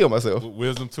 I'm gonna pee on myself.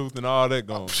 Wisdom tooth and all that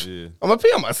gone. Yeah. I'm gonna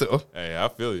pee on myself. Hey, I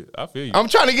feel you. I'm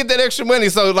trying to get that extra money.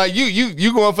 So like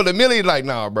you going for the million? Like,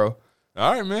 nah, bro.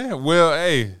 All right, man. Well,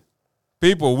 hey,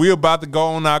 people, we about to go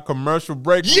on our commercial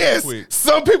break. Yes, real quick.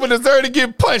 some people deserve to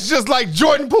get punched just like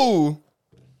Jordan Poole.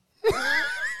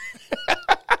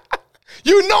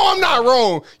 You know I'm not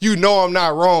wrong. You know I'm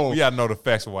not wrong. We gotta know the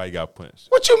facts of why he got punched.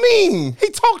 What you mean? He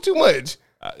talked too much.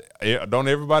 Don't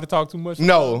everybody talk too much?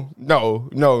 No.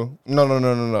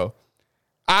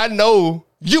 I know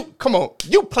you. Come on,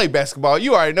 you play basketball.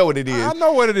 You already know what it is. I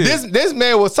know what it is. This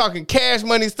man was talking cash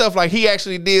money stuff like he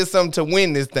actually did something to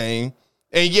win this thing.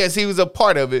 And yes, he was a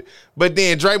part of it. But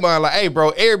then Draymond like, hey,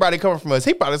 bro, everybody coming from us.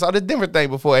 He probably saw this Denver thing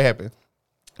before it happened.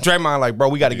 Draymond like, bro,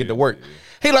 we got to get to work. Yeah.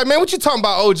 He like, man, what you talking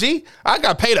about, OG? I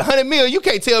got paid $100 million. You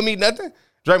can't tell me nothing.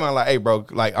 Draymond like, hey, bro,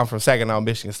 like, I'm from Saginaw,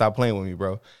 Michigan. Stop playing with me,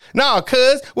 bro. Nah,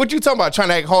 cuz, what you talking about? Trying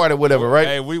to act hard or whatever, right?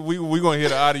 Hey, we going to hear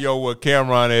the audio where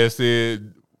Cameron had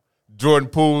said Jordan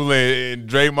Poole and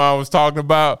Draymond was talking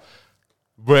about.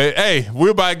 But, hey,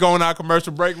 we're about to go on our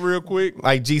commercial break real quick.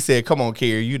 Like G said, come on,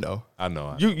 Kerry, you know. I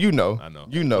know. You know. I know.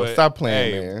 You know. But, stop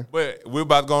playing, hey, man. But we're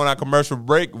about to go on our commercial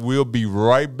break. We'll be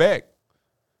right back.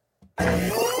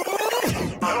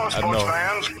 Hello, sports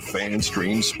fans.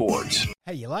 FanStream Sports.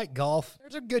 Hey, you like golf?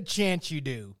 There's a good chance you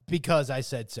do, because I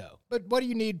said so. But what do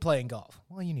you need playing golf?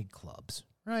 Well, you need clubs,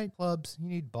 right? Clubs, you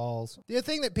need balls. The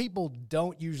thing that people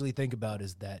don't usually think about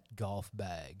is that golf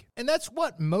bag. And that's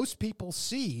what most people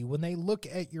see when they look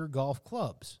at your golf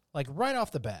clubs, like right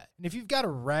off the bat. And if you've got a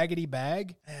raggedy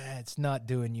bag, it's not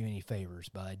doing you any favors,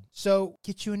 bud. So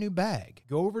get you a new bag.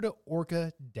 Go over to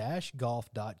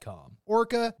orca-golf.com.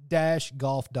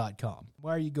 Orca-golf.com.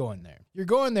 Why are you going there? You're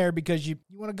going there because you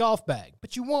want a golf bag,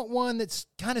 but you want one that's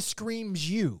kind of screams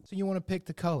you. So you want to pick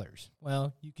the colors.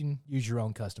 Well, you can use your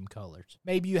own custom colors.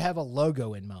 Maybe you have a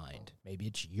logo in mind. Maybe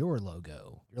it's your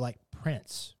logo. You're like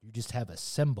Prince. You just have a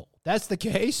symbol. That's the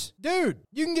case. Dude,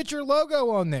 you can get your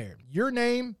logo on there. Your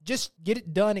name, just get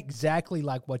it done exactly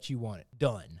like what you want it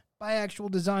done. By actual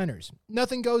designers.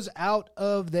 Nothing goes out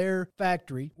of their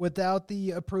factory without the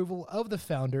approval of the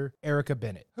founder, Erica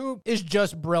Bennett, who is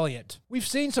just brilliant. We've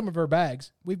seen some of her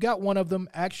bags. We've got one of them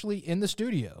actually in the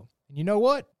studio. And you know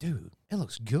what? Dude, it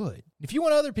looks good. If you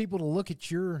want other people to look at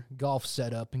your golf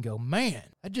setup and go, man,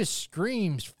 that just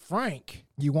screams Frank.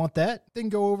 You want that? Then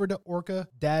go over to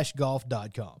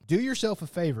orca-golf.com. Do yourself a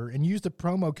favor and use the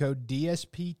promo code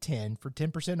DSP10 for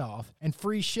 10% off and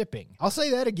free shipping. I'll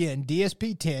say that again,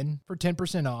 DSP10 for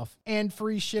 10% off and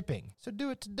free shipping. So do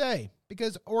it today,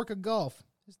 because Orca Golf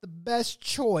is the best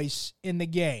choice in the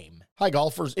game. Hi,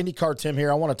 golfers. IndyCar Tim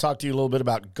here. I want to talk to you a little bit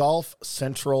about Golf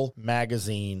Central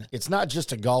Magazine. It's not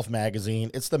just a golf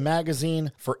magazine. It's the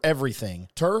magazine for everything.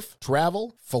 Turf,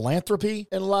 travel, philanthropy,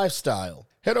 and lifestyle.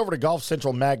 Head over to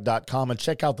golfcentralmag.com and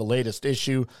check out the latest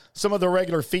issue. Some of the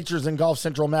regular features in Golf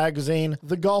Central Magazine: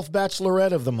 the Golf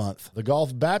Bachelorette of the Month, the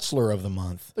Golf Bachelor of the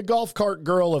Month, the Golf Cart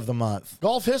Girl of the Month,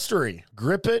 Golf History,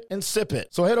 Grip It and Sip It.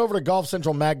 So head over to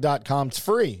golfcentralmag.com. It's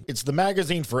free. It's the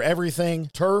magazine for everything: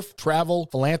 turf, travel,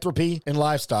 philanthropy, and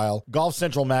lifestyle. Golf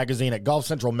Central Magazine at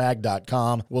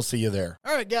golfcentralmag.com. We'll see you there.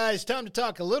 All right, guys, time to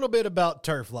talk a little bit about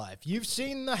Turf Life. You've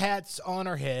seen the hats on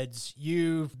our heads.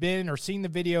 You've been or seen the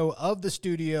video of the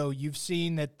studio. You've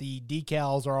seen that the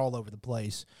decals are all over the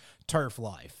place. Turf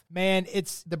Life. Man,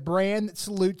 it's the brand that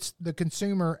salutes the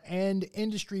consumer and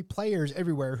industry players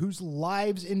everywhere whose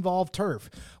lives involve turf.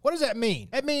 What does that mean?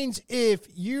 That means if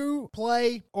you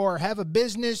play or have a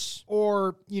business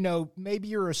or, maybe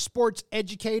you're a sports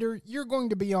educator, you're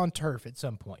going to be on turf at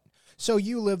some point. So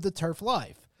you live the turf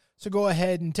life. So go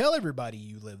ahead and tell everybody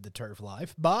you live the turf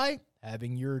life by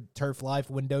having your Turf Life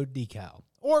window decal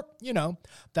or,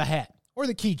 the hat or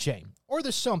the keychain or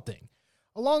the something.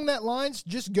 Along that lines,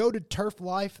 just go to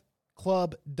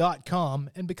turflifeclub.com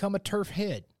and become a turf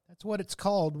head. That's what it's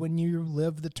called when you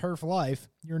live the turf life.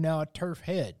 You're now a turf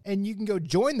head. And you can go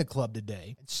join the club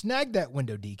today and snag that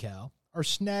window decal or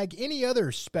snag any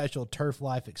other special Turf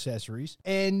Life accessories,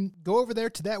 and go over there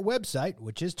to that website,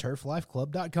 which is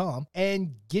turflifeclub.com,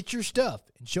 and get your stuff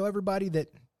and show everybody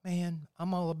that, man,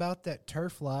 I'm all about that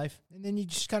Turf Life. And then you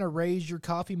just kind of raise your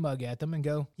coffee mug at them and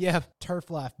go, yeah, Turf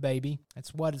Life, baby.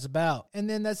 That's what it's about. And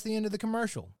then that's the end of the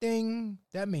commercial. Ding.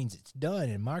 That means it's done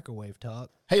in microwave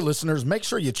talk. Hey, listeners, make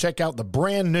sure you check out the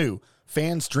brand new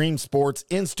FanStream Sports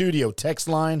in-studio text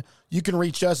line. You can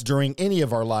reach us during any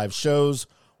of our live shows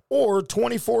or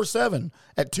 24/7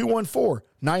 at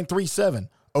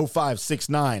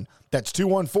 214-937-0569. That's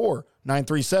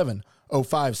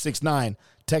 214-937-0569.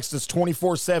 Text us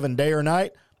 24/7, day or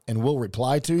night, and we'll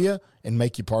reply to you and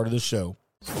make you part of the show.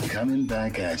 Coming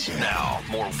back at you. Now,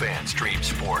 more FanStream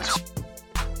Sports.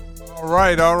 All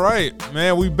right,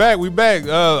 man. We back.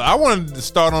 I wanted to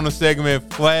start on the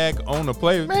segment Flag on the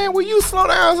Play. Man, will you slow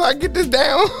down so I get this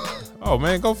down? Oh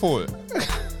man, go for it.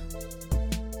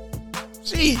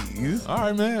 Jeez. All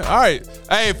right, man. All right.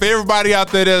 Hey, for everybody out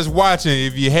there that's watching,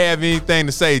 if you have anything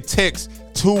to say, text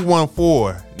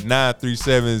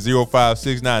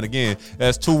 214-937-0569. Again,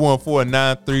 that's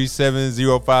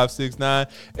 214-937-0569.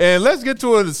 And let's get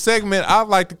to a segment I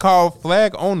like to call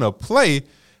Flag on the Play,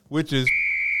 which is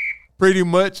pretty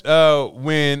much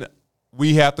when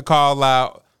we have to call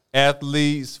out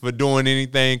athletes for doing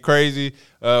anything crazy.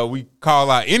 We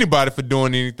call out anybody for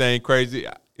doing anything crazy.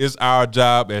 It's our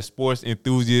job as sports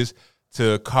enthusiasts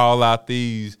to call out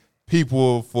these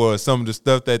people for some of the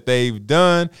stuff that they've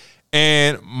done.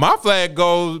 And my flag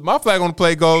on the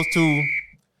play goes to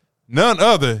none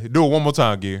other. Do it one more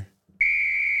time, Gear.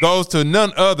 Goes to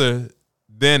none other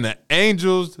than the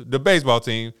Angels, the baseball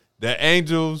team. The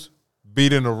Angels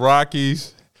beating the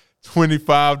Rockies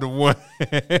 25-1.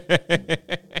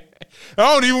 I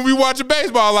don't even be watching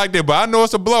baseball like that, but I know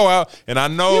it's a blowout, and I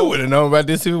know You would have known about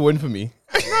this if it wasn't for me.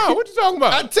 No, what you talking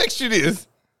about? I text you this.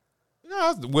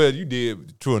 No, well, you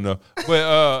did, true enough.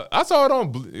 But I saw it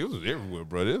it was everywhere,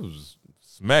 brother. It was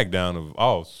smackdown of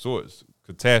all sorts,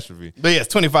 catastrophe. But yes,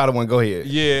 25-1. Go ahead.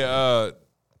 Yeah,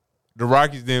 the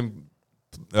Rockies didn't.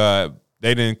 They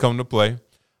didn't come to play.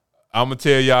 I'm gonna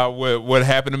tell y'all what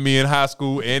happened to me in high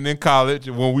school and in college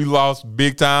when we lost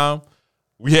big time.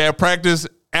 We had practice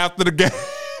after the game.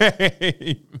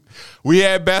 We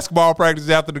had basketball practice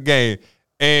after the game.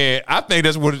 And I think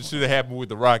that's what should have happened with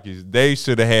the Rockies. They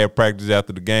should have had practice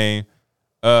after the game.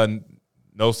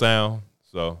 No sound.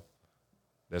 So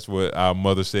that's what our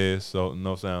mother says. So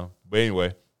no sound. But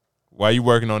anyway, while you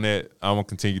working on that, I'm going to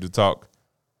continue to talk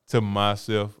to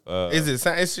myself. Is it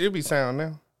sound? It should be sound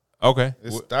now. Okay.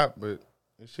 It stopped, but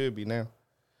it should be now.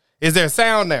 Is there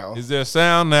sound now? Is there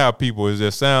sound now, people? Is there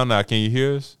sound now? Can you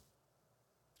hear us?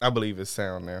 I believe it's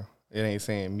sound now. It ain't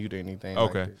saying mute or anything.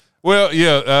 Okay. Like that. Well,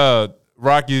 yeah,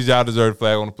 Rockies, y'all deserve the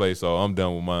flag on the play, so I'm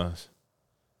done with mine.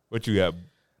 What you got?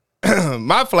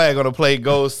 My flag on the play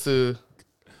goes to.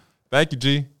 Thank you,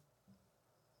 G.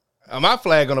 My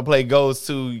flag on the play goes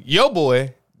to your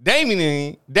boy,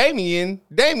 Dame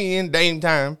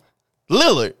Time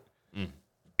Lillard.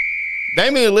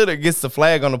 Damian Lillard gets the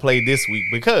flag on the play this week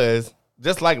because,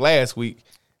 just like last week,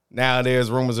 now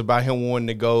there's rumors about him wanting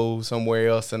to go somewhere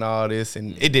else and all this,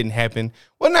 and it didn't happen.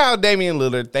 Well, now Damian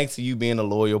Lillard, thanks to you being a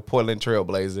loyal Portland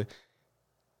Trailblazer,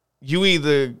 you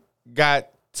either got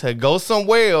to go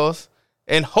somewhere else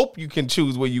and hope you can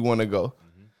choose where you want to go,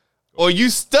 or you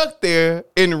stuck there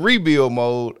in rebuild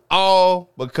mode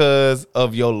all because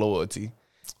of your loyalty.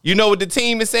 You know what the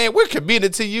team is saying? We're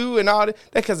committed to you and all that.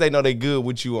 That's because they know they're good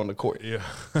with you on the court. Yeah.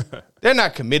 They're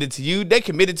not committed to you. They're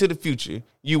committed to the future.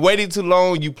 You waited too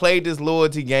long. You played this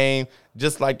loyalty game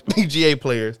just like the PGA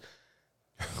players.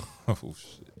 Oh,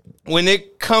 shit. When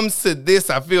it comes to this,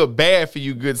 I feel bad for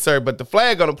you, good sir. But the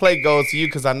flag on the play goes to you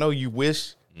because I know you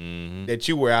wish that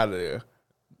you were out of there.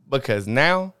 Because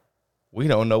now we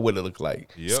don't know what it looks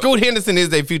like. Yep. Scoot Henderson is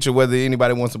their future, whether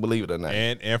anybody wants to believe it or not.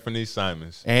 And Anthony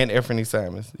Simons.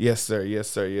 Yes, sir. Yes,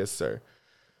 sir. Yes, sir.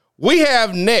 We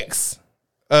have next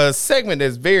a segment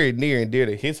that's very near and dear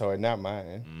to his heart, not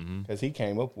mine, because he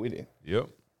came up with it. Yep.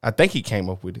 I think he came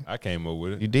up with it. I came up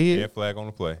with it. You did? Yeah, flag on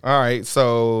the play. All right,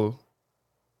 so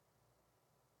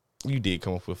you did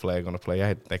come up with a flag on the play. I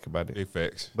had to think about it. Big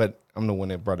facts. But I'm the one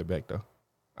that brought it back, though.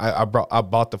 I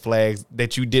bought the flags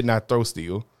that you did not throw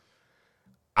still.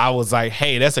 I was like,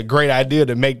 hey, that's a great idea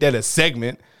to make that a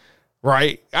segment,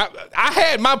 right? I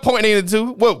had my point in it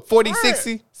too. What, 40,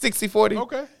 60, 60, 40?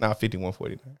 Okay. Nah, 51,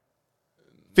 49.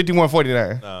 51,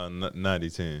 49.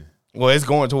 90-10. Well, it's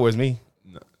going towards me.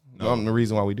 No. I'm the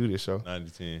reason why we do this show.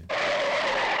 90-10.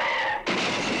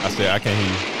 I said, I can't hear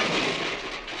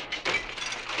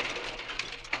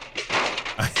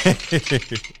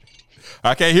you.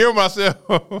 I can't hear myself.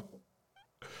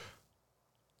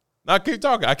 Nah, keep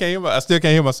talking. I can't hear. I still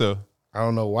can't hear myself. I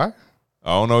don't know why.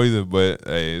 I don't know either, but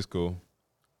hey, it's cool.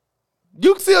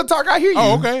 You can still talk. I hear you.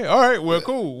 Oh, okay. All right. Well,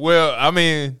 cool. Well, I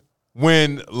mean,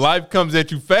 when life comes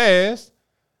at you fast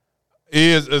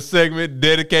is a segment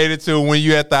dedicated to when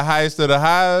you at the highest of the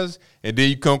highs and then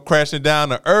you come crashing down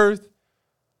to earth.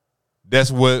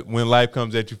 That's when life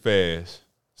comes at you fast.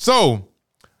 So,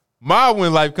 my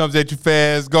when life comes at you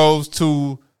fast goes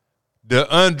to the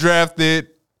undrafted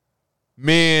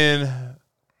men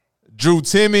Drew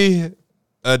Timmy,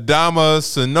 Adama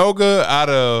Sanogo out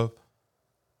of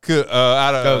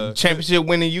championship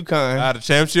winning UConn. Out of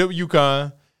championship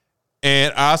UConn.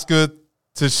 And Oscar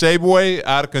Tshiebwe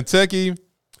out of Kentucky.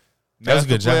 That's a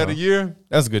good Player job. of the year.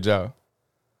 That's a good job.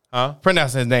 Huh?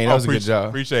 Pronounce his name. That was a good job.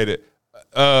 Appreciate it.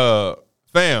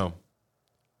 Fam.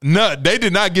 No, they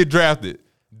did not get drafted.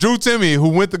 Drew Timmy, who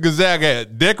went to Gonzaga,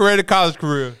 had decorated college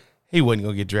career. He wasn't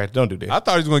gonna get drafted. Don't do that. I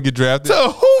thought he was gonna get drafted. To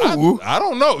who? I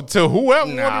don't know. To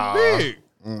whoever wanted big.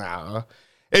 Nah.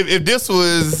 If this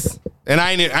was, and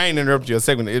I ain't interrupt your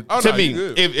segment. To me,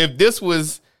 you good. if this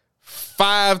was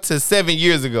 5 to 7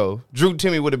 years ago, Drew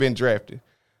Timmy would have been drafted.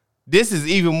 This is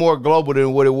even more global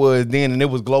than what it was then, and it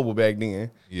was global back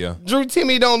then. Yeah. Drew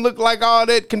Timmy don't look like all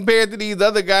that compared to these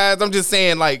other guys. I'm just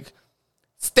saying, like,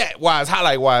 stat-wise,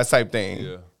 highlight-wise type thing.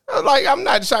 Yeah. Like, I'm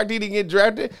not shocked he didn't get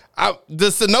drafted. The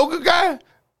Sanogo guy,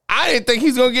 I didn't think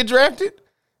he's going to get drafted.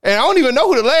 And I don't even know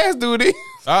who the last dude is.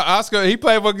 Oscar, he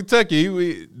played for Kentucky.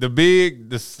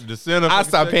 The center. I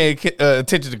stopped paying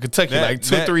attention to Kentucky like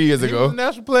 2-3 years He ago. was the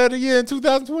National Player of the Year in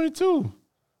 2022.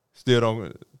 Still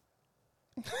don't.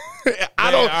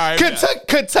 I don't. all right,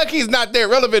 Kentucky's not that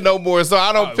relevant no more, so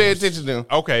I don't pay attention to them.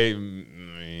 Okay.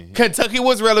 Kentucky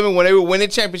was relevant when they were winning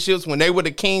championships, when they were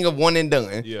the king of one and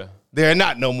done. Yeah. They're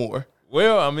not no more.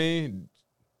 Well, I mean,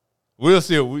 we'll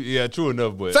see. Yeah, true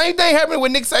enough. But Same thing happened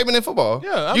with Nick Saban in football.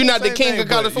 Yeah, I you're mean, not the same king thing, of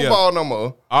college but, yeah. football no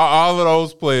more. all of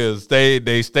those players,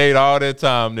 they stayed all that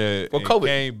time there. Well, and COVID-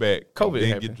 came back. COVID and didn't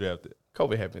happened. get drafted.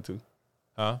 COVID happened too.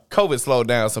 Huh? COVID slowed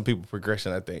down some people's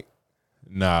progression, I think.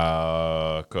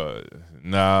 Nah, fair.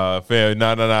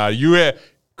 Nah. You had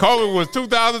COVID was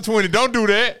 2020. Don't do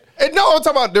that. And no, I'm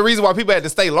talking about the reason why people had to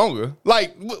stay longer.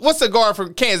 Like, what's the guard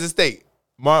from Kansas State?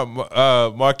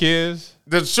 Marquez.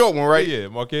 The short one, right? Yeah,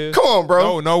 Marquez. Come on,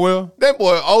 bro. No, Will. That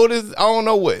boy old as, I don't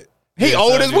know what. He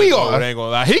old as we are. I ain't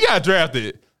gonna lie. He got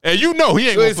drafted. And you know he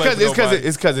ain't gonna play for nobody.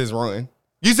 It's because his run.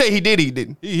 You say he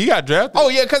didn't. He got drafted. Oh,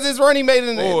 yeah, because his run he made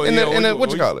in the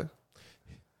what you call it?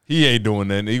 He ain't doing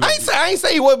that. I ain't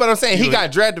say he was, but I'm saying he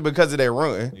got drafted because of that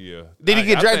run. Yeah. Did he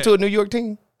get drafted to a New York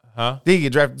team? Huh? Did he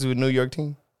get drafted to a New York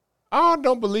team? I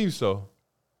don't believe so.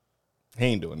 He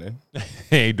ain't doing that.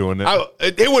 He ain't doing that.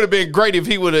 It would have been great if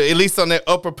he would have, at least on that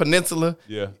Upper Peninsula,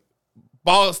 Yeah.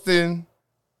 Boston,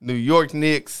 New York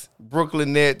Knicks,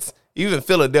 Brooklyn Nets, even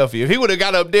Philadelphia. If he would have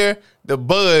got up there, the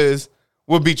buzz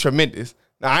would be tremendous.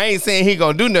 Now, I ain't saying he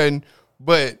gonna do nothing,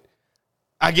 but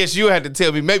I guess you had to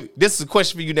tell me, maybe this is a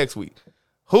question for you next week.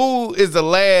 Who is the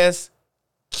last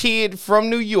kid from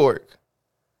New York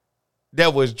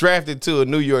that was drafted to a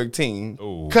New York team?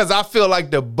 Because I feel like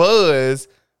the buzz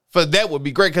for that would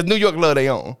be great because New York love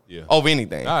their own over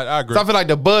anything. I agree. So I feel like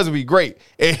the buzz would be great.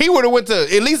 And he would have went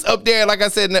to at least up there, like I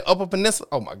said, in the Upper Peninsula.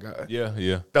 Oh, my God.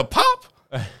 Yeah. The pop?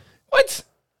 What?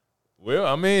 Well,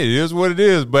 I mean, it is what it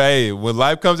is. But, hey, when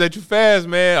life comes at you fast,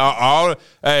 man,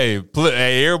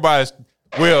 everybody.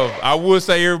 Well, I would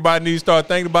say everybody needs to start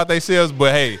thinking about themselves.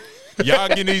 But, hey, y'all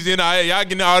getting these NIL, y'all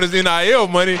getting all this NIL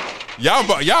money.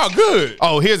 Y'all good.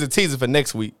 Oh, here's a teaser for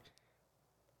next week.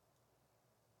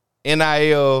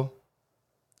 NIL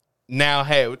now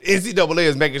have NCAA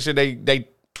is making sure they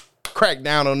crack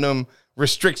down on them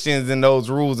restrictions and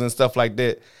those rules and stuff like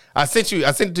that. I sent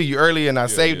it to you earlier and I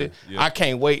saved it. Yeah. I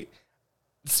can't wait.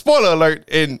 Spoiler alert,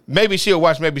 and maybe she'll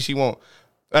watch, maybe she won't.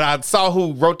 But I saw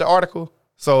who wrote the article,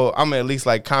 so I'm gonna at least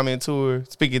like comment to her,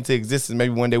 speak into existence.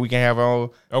 Maybe one day we can have her on.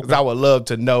 Because I would love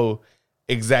to know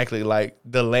exactly like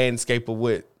the landscape of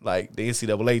what like the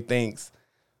NCAA thinks.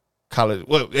 College,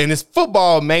 well, and it's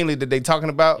football mainly that they talking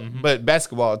about, but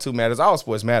basketball too matters. All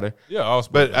sports matter. Yeah, all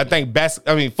sports. But I think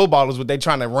football is what they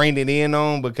trying to rein it in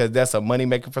on because that's a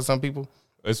moneymaker for some people.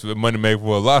 It's a money maker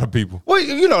for a lot of people. Well,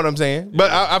 you know what I'm saying.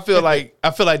 But I feel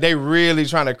like they really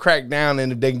trying to crack down,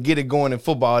 and if they can get it going in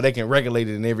football, they can regulate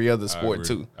it in every other sport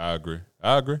too. I agree.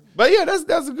 But yeah,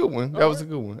 that's a good one. That was a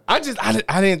good one. I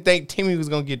didn't think Timmy was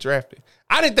gonna get drafted.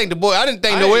 I didn't think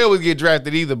Noel would get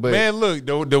drafted either. But man, look,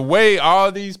 the way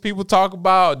all these people talk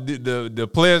about the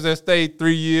players that stay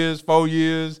 3 years, 4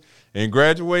 years, and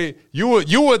graduate, you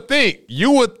would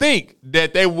think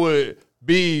that they would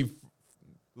be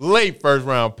late first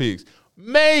round picks.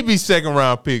 maybe second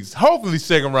round picks. Hopefully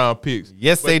second round picks.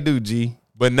 Yes, they do, G.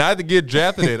 But not to get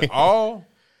drafted at all.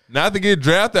 Not to get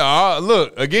drafted at all.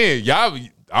 Look, again, y'all,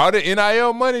 all the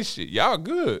NIL money shit, y'all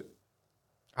good.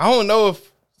 I don't know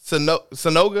if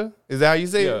Sonoga, is that how you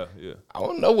say it? Yeah. I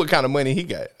don't know what kind of money he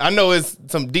got. I know it's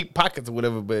some deep pockets or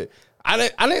whatever, but I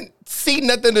didn't see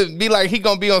nothing to be like he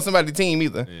gonna be on somebody's team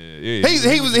either. Yeah,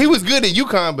 He was good at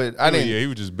UConn, but I didn't. Yeah, he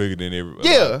was just bigger than everybody.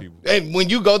 Yeah, and when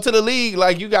you go to the league,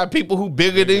 like you got people who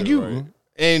bigger than you. Right.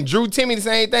 And Drew Timmy, the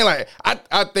same thing. Like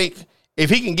I think if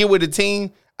he can get with the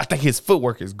team, I think his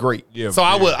footwork is great. Yeah, so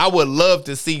I would love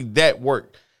to see that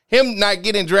work. Him not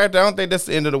getting drafted, I don't think that's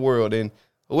the end of the world. And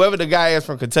whoever the guy is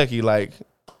from Kentucky, like,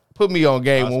 put me on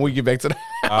game when we get back to the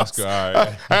house. Oscar, all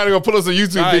right. I gotta go pull up some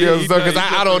YouTube videos because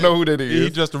I don't know who that is.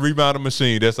 He's just a rebounding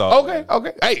machine. That's all.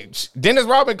 Okay. Hey, Dennis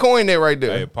Rodman coined that right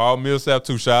there. Hey, Paul Millsap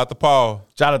too. Shout out to Paul.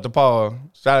 Shout out to Paul.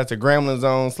 Shout out to Gremlin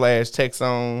Zone / Tech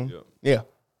Zone. Yep. Yeah.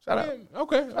 Shout out.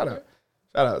 Okay. Shout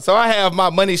out. So I have my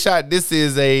money shot. This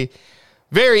is a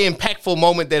very impactful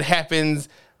moment that happens.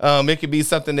 It could be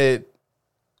something that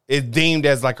is deemed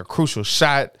as like a crucial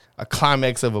shot, a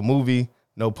climax of a movie,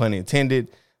 no pun intended.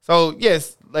 So,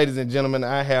 yes, ladies and gentlemen,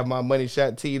 I have my money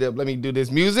shot teed up. Let me do this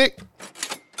music.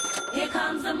 Here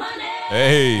comes the money.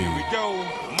 Hey. Here we go.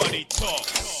 Money talk.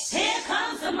 Here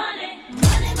comes the money.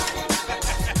 Money.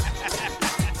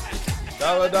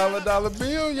 Dollar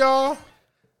bill, y'all.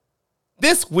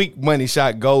 This week money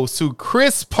shot goes to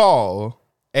Chris Paul,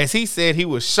 as he said he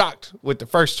was shocked with the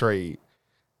first trade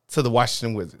to the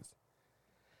Washington Wizards.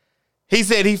 He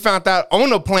said he found out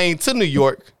on a plane to New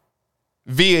York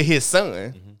via his son.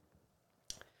 Mm-hmm.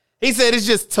 He said it's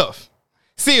just tough.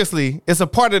 Seriously, it's a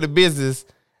part of the business,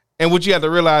 and what you have to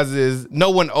realize is no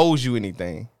one owes you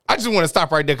anything. I just want to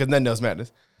stop right there because nothing else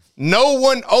matters. No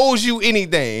one owes you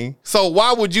anything, so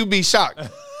why would you be shocked?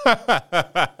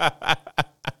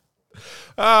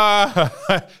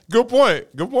 Good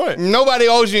point. Nobody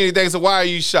owes you anything, so why are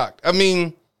you shocked? I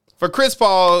mean, for Chris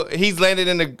Paul, he's landed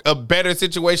in a better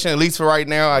situation, at least for right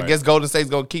now. Right. I guess Golden State's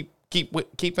going to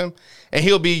keep him, and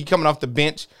he'll be coming off the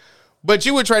bench. But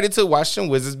you were traded to Washington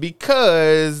Wizards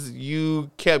because you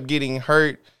kept getting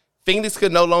hurt. Phoenix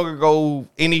could no longer go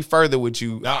any further with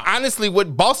you. Honestly,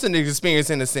 what Boston is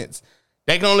experiencing in a sense,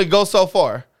 they can only go so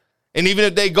far. And even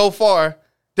if they go far,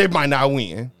 they might not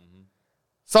win. Mm-hmm.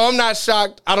 So I'm not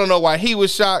shocked. I don't know why he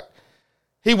was shocked.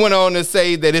 He went on to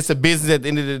say that it's a business at the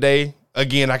end of the day.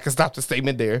 Again, I can stop the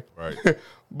statement there. Right.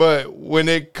 But when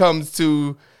it comes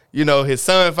to, his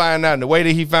son finding out and the way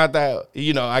that he found out,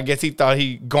 I guess he thought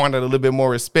he garnered a little bit more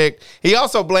respect. He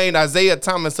also blamed Isaiah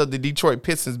Thomas of the Detroit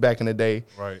Pistons back in the day.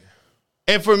 Right.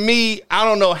 And for me, I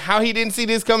don't know how he didn't see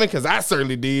this coming because I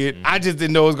certainly did. Mm-hmm. I just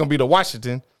didn't know it was going to be the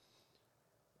Washington.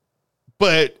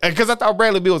 But because I thought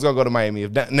Bradley Beal was going to go to Miami.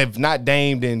 If not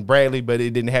Dame, then Bradley, but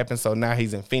it didn't happen. So now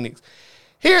he's in Phoenix.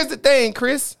 Here's the thing,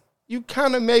 Chris. You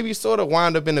kind of maybe sort of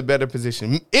wind up in a better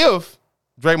position if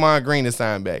Draymond Green is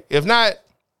signed back. If not,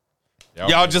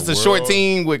 y'all just a short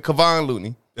team with Kevon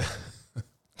Looney.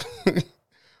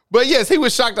 But yes, he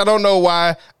was shocked. I don't know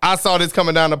why I saw this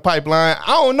coming down the pipeline. I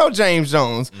don't know James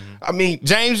Jones. Mm-hmm. I mean,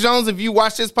 James Jones, if you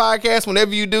watch this podcast,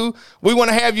 whenever you do, we want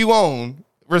to have you on.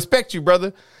 Respect you,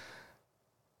 brother.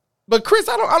 But Chris,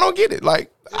 I don't get it.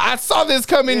 Like, I saw this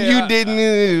coming, you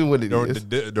didn't. What it is?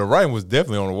 The writing was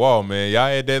definitely on the wall, man. Y'all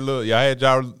had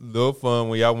y'all little fun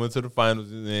when y'all went to the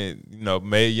finals and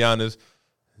made Giannis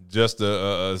just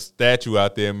a statue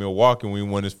out there in Milwaukee when he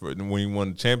won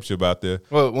the championship out there.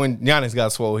 Well, when Giannis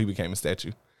got swole, he became a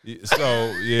statue.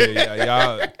 So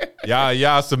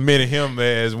y'all submitted him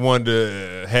as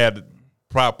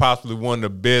possibly one of the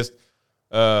best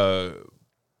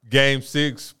Game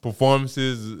 6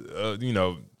 performances,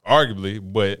 arguably.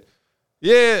 But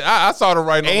yeah, I saw the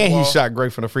writing on the wall. And he shot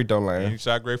great from the free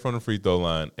throw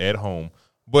line. At home.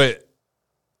 But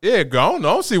yeah, I don't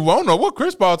know what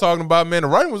Chris Paul talking about, man. The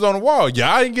writing was on the wall.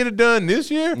 Y'all didn't get it done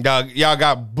this year. Y'all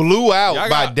got blew out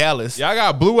by Dallas. Y'all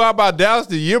got blew out by Dallas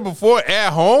the year before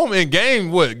at home in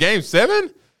game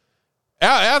 7?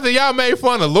 After y'all made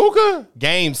fun of Luka?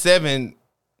 Game 7,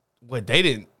 they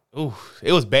didn't. Ooh,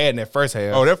 it was bad in that first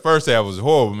half. Oh, that first half was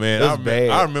horrible, man. It was bad.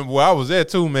 I remember where I was at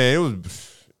too, man. It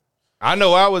was. I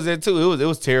know I was at too. It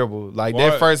was terrible. Like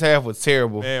that first half was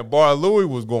terrible. Man, boy, Louis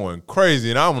was going crazy,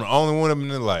 and I'm the only one of them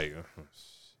that like.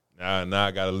 Now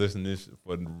I gotta listen to this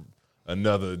for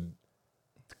another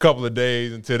couple of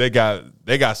days until they got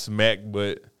smacked.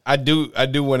 But I do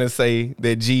want to say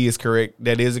that G is correct.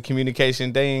 That is a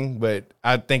communication thing, but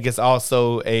I think it's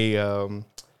also a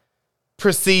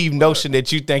perceived notion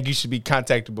that you think you should be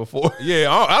contacted before.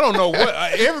 Yeah, I don't know what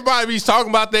everybody be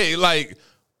talking about that. Like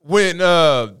when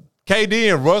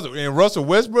KD and Russell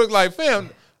Westbrook, like, fam,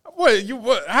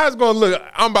 how's it gonna look?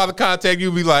 I'm about to contact you,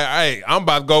 be like, hey, I'm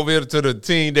about to go over here to the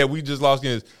team that we just lost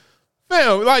against.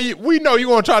 Fam, like, we know you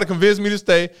want to try to convince me to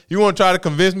stay. You want to try to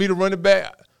convince me to run it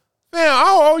back.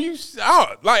 Fam,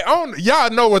 y'all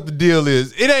know what the deal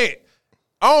is. It ain't.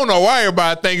 I don't know why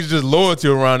everybody thinks it's just loyalty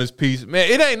around this piece, man.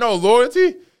 It ain't no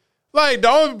loyalty. Like, the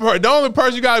only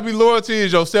person you gotta be loyal to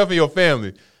is yourself and your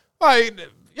family. Like,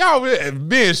 y'all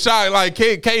being shocked, like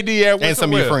KD at and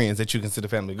some of your friends that you consider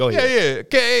family. Go ahead.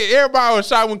 Yeah. Everybody was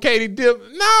shocked when KD dipped.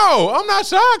 No, I'm not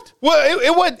shocked. Well,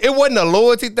 it wasn't a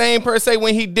loyalty thing per se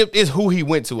when he dipped. It's who he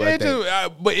went to. I think.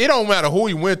 But it don't matter who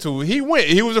he went to. He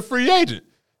was a free agent.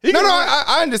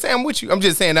 I understand. I'm with you. I'm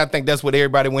just saying I think that's what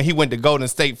everybody, when he went to Golden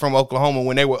State from Oklahoma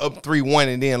when they were up 3-1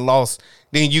 and then lost,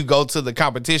 then you go to the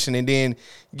competition and then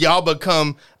y'all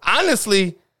become,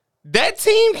 honestly, that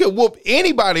team could whoop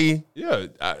anybody. Yeah,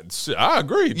 I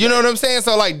agree. You know what I'm saying?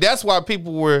 So, like, that's why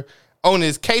people were on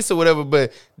his case or whatever,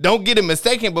 but don't get it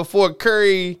mistaken, before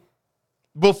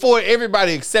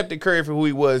everybody accepted Curry for who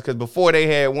he was, because before they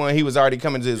had one, he was already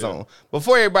coming to his own.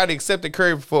 Before everybody accepted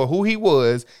Curry for who he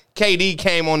was, KD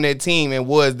came on that team and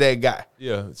was that guy.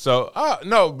 Yeah. So,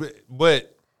 no,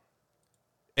 but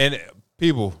and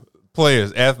people,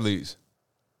 players, athletes,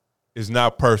 it's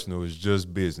not personal. It's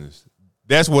just business.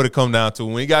 That's what it comes down to.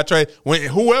 When you got traded, when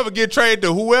whoever get traded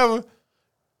to whoever,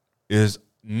 is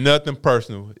nothing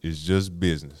personal. It's just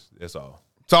business. That's all.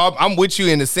 So I'm with you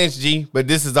in a sense, G, but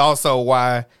this is also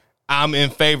why I'm in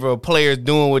favor of players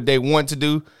doing what they want to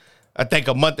do. I think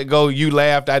a month ago you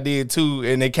laughed, I did too,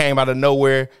 and it came out of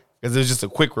nowhere because it was just a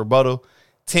quick rebuttal.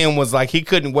 Tim was like he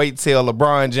couldn't wait till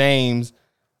LeBron James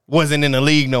wasn't in the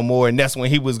league no more, and that's when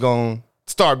he was going to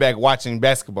start back watching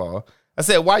basketball. I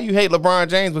said, why you hate LeBron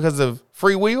James? Because of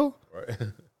free will? Right.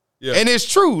 Yeah. And it's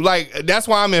true. Like, that's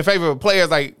why I'm in favor of players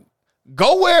like,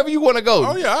 go wherever you want to go.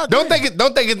 Oh, yeah, I agree.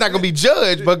 Don't think it's not gonna be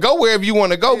judged, but go wherever you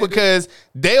want to go because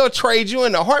they'll trade you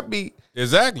in a heartbeat.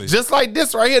 Exactly. Just like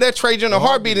this right here, they'll trade you in a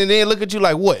heartbeat and then look at you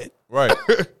like, what? Right.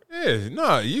 Yeah,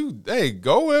 no,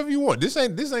 go wherever you want. This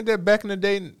ain't that back in the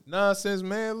day nonsense,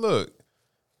 man. Look,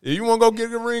 if you want to go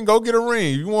get a ring, go get a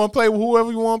ring. If you want to play with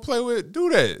whoever you want to play with, do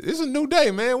that. It's a new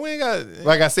day, man. We ain't got,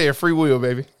 like I said, free will,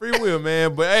 baby. Free will,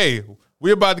 man. But hey,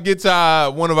 we're about to get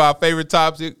to one of our favorite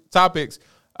topics,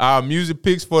 our music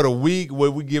picks for the week,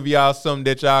 where we give y'all something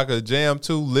that y'all can jam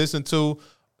to, listen to,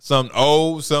 something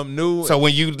old, something new. So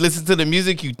when you listen to the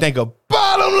music, you think of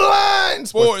bottom line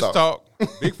sports talk.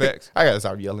 Big facts. I gotta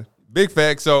stop yelling. Big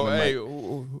facts. So hey,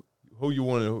 who you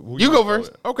want to? You go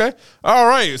first. Okay. All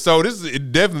right. So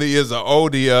it definitely is an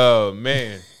oldie,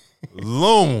 man.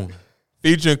 Loon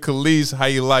featuring Khalees. How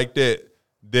you like that?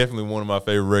 Definitely one of my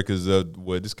favorite records of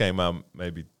what this came out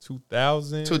maybe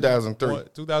 2000? 2003.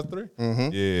 2003? Mm-hmm.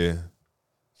 Yeah.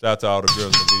 Shout out to all the girls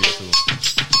in the video too.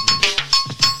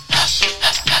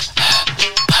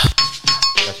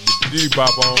 Got to get the Diddy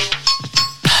Bop on.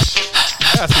 I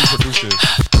gotta see who produced this.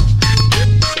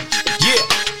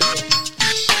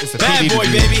 It's a Bad P. boy,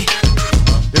 Diddy baby.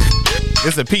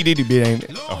 It's a P. Diddy beat, ain't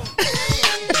it? Oh. I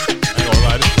ain't gonna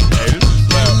lie. This is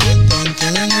loud.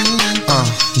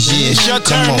 It's your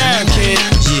turn now, kid.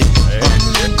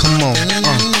 Come on,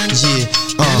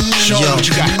 Show yo, what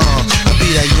you got. I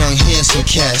be that young handsome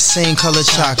cat, same color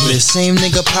chocolate, same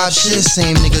nigga pop shit,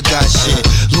 same nigga got shit.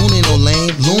 Loon ain't no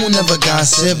lame, Loon never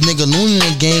gossip, nigga Loon in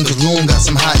the game, cause Loon got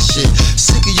some hot shit.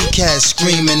 Sick of you cats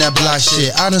screaming that block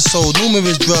shit. I done sold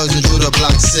numerous drugs and drew the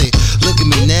block sick. Look at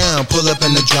me now, pull up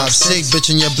in the drop sick. Bitch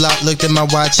in your block looked at my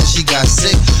watch and she got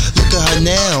sick. Look at her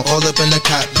now, all up in the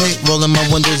cockpit, rolling my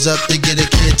windows up to get a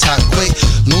kid top quick.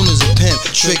 Loon is a pimp,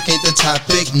 trick ain't the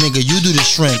topic, nigga you do the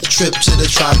shrimp, trip to the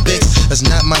tropics. That's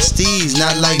not my steez,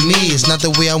 not like me. It's not the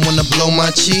way I wanna blow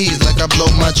my cheese, like I blow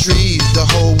my trees. The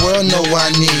whole world know I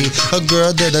need a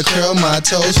girl that'll curl my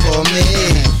toes for me.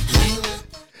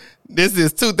 This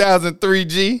is 2003,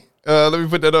 G. Let me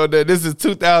put that on there. This is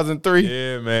 2003.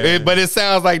 Yeah, man. But it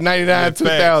sounds like 99,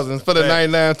 2000s. For the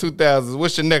 99, 2000s.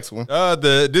 What's your next one?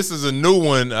 This is a new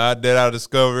one that I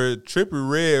discovered. Trippie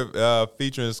Redd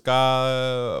featuring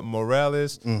Sky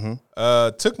Morales.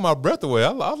 Mm-hmm. Took my breath away.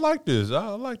 I like this. I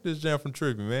like this jam from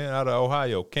Trippie, man. Out of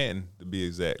Ohio, Canton, to be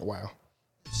exact. Wow.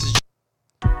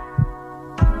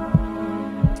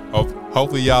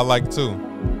 Hopefully y'all like it too.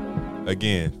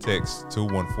 Again, text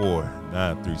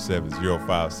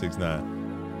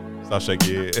 214-937-0569. Stop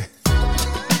shaking your head.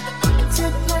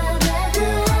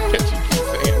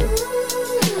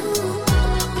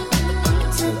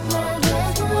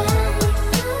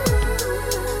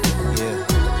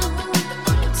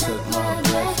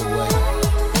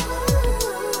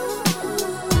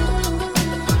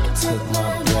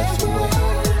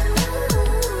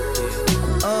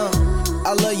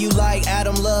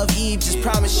 love Eve, just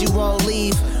promise you won't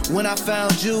leave. When I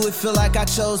found you, it feel like I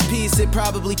chose peace, it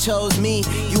probably chose me.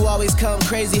 You always come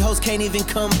crazy, hoes can't even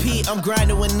compete. I'm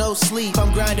grinding with no sleep,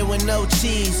 I'm grinding with no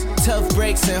cheese. Tough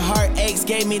breaks and heartaches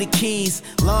gave me the keys.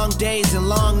 Long days and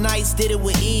long nights did it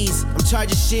with ease. I'm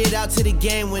charging shit out to the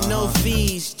game with no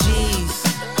fees, jeez.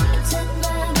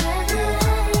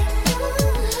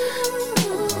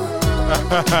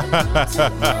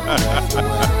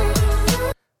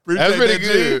 That's pretty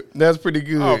good. That's pretty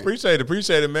good. Oh, appreciate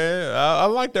it, man. I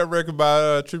like that record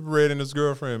by Trippie Redd and his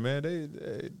girlfriend, man.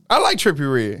 They I like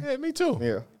Trippie Redd. Yeah, me too.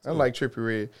 Yeah, I like Trippie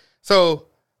Redd. So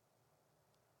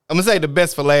I'm gonna say the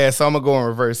best for last. So I'm gonna go in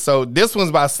reverse. So this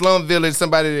one's by Slum Village,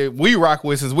 somebody that we rock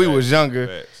with since we was younger.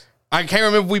 Facts. I can't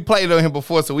remember if we played on him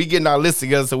before, so we getting our list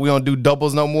together, so we don't do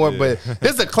doubles no more. Yeah. But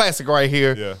this is a classic right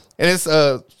here, Yeah. and it's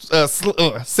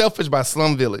 "Selfish" by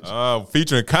Slum Village.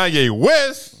 Featuring Kanye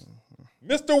West,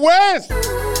 Mr. West.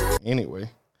 Anyway,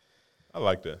 I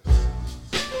like that.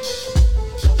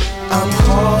 I'm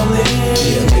calling,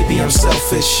 yeah, maybe I'm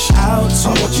selfish. I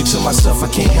want you to myself, I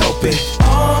can't help it.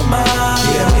 All mine,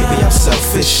 yeah, maybe I'm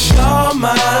selfish. All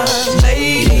mine,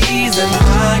 ladies and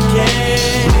I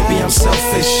can't. Maybe I'm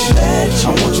selfish. I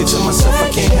want you to myself, I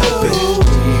can't help it.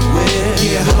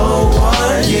 Yeah, no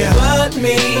one, yeah, but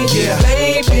me, yeah,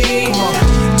 baby. Come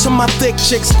on. To my thick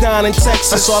chicks down in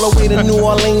Texas, all the way to New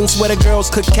Orleans where the girls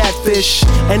cook catfish.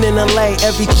 And in LA,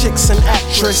 every chick's an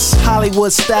actress.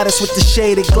 Hollywood status with the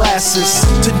shaded glasses.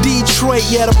 To Detroit,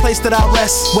 yeah, the place that I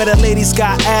rest, where the ladies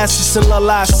got asses and love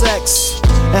live sex.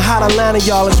 And hot Atlanta,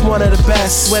 y'all, is one of the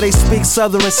best, where they speak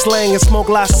southern slang and smoke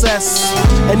license.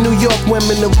 And New York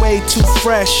women are way too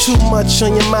fresh, too much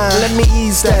on your mind, let me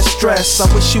ease that stress.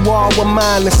 I wish you all were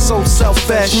mine, it's so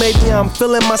selfish. Maybe I'm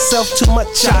feeling myself too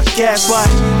much, I guess. But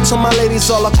to my ladies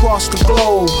all across the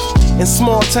globe, in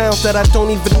small towns that I don't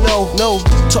even know, no.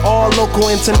 To all local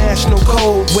international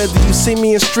code, whether you see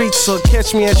me in streets or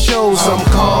catch me at shows, I'm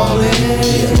calling,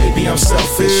 yeah, maybe I'm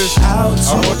selfish. I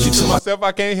want you to Myself,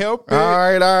 I can't help it. all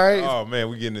right. Oh man,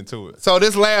 we getting into it. So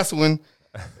this last one,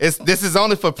 this is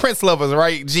only for Prince lovers,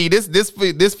 right? G, this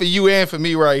for you and for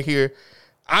me right here.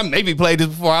 I maybe played this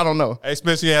before, I don't know. Hey,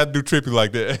 Spencer, you had to do Trippie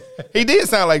like that. He did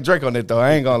sound like Drake on it though.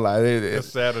 I ain't gonna lie. That's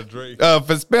sad of Drake.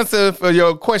 For Spencer, for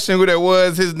your question, who that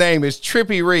was, his name is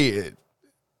Trippie Redd.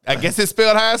 I guess it's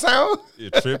spelled how it sounds. Yeah,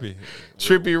 Trippie.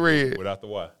 Trippie Redd. Without the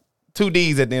Y. 2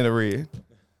 D's at the end of Red.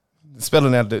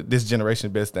 Spelling out this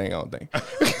generation's best thing, I don't think.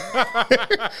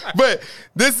 But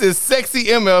this is Sexy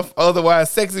MF,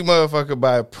 otherwise Sexy Motherfucker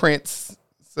by Prince.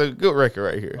 It's a good record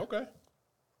right here. Okay.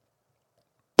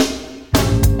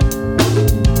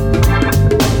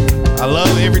 I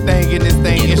love everything in this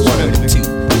thing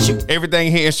instrumental.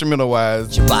 Everything here instrumental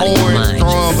wise. Horns,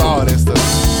 drums, all that stuff.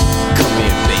 Come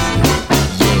here,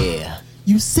 baby. Yeah.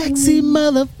 You sexy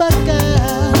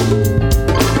motherfucker.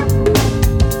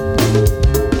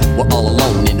 We're all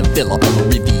alone in a villa on the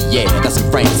Riviera. Got some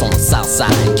friends on the south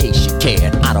side in case you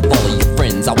cared. Out of all of your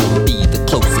friends, I wanna be the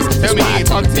closest. That's why I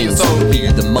tell things to be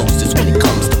the mostest when it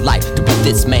comes to life. To be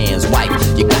this man's wife,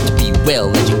 you got to be well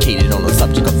educated on the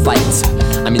subject of fights.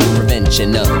 I mean the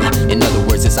prevention of. In other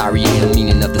words, it's REM,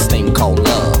 meaning of this thing called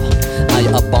love. Are you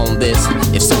up on this?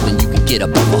 If so, then you can get up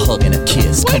off a hug and a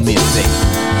kiss. Come here, baby.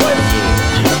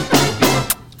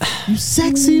 Yeah. You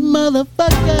sexy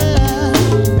motherfucker.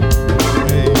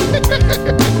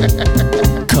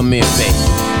 Come here, baby.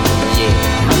 Yeah.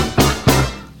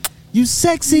 You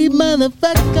sexy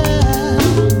motherfucker.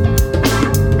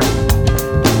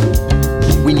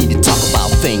 We need to talk about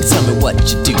things. Tell me what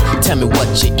you do. Tell me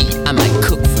what you eat. I might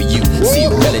cook for you. See,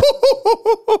 really.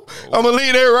 I'm gonna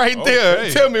leave that right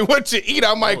there. Tell me what you eat.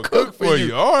 I might cook for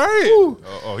you. All right.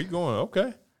 Oh, he going.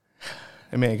 Okay.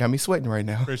 That man got me sweating right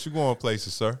now. Chris, you going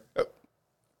places, sir.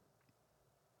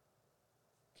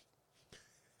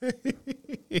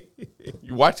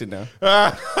 You watch it now.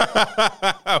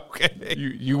 Okay.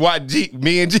 You watch G.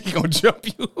 Me and G gonna jump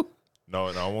you. No,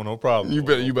 I want no problem. You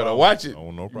better watch it. I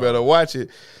want no problem. You better watch it.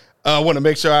 I want to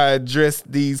make sure I address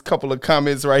these couple of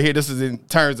comments right here. This is in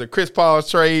terms of Chris Paul's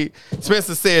trade.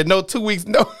 Spencer said no 2 weeks,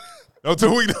 no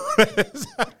 2 weeks.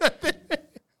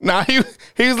 Nah, he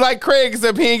was like Craig,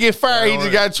 except he didn't get fired. He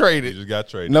just got traded. He just got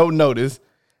traded. No notice.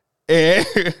 And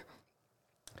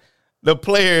the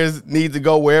players need to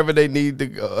go wherever they need to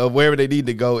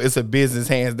go. It's a business,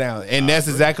 hands down. And that's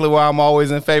exactly why I'm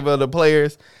always in favor of the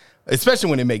players,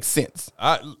 especially when it makes sense.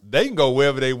 They can go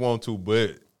wherever they want to,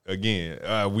 but again,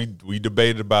 we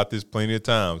debated about this plenty of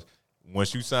times.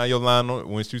 Once you sign your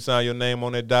name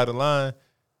on that dotted line,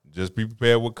 just be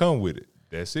prepared what come with it.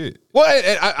 That's it.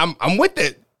 Well, I'm with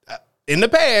that. In the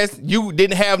past, you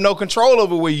didn't have no control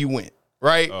over where you went.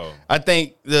 right? Oh. I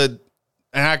think and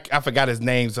I forgot his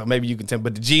name, so maybe you can tell.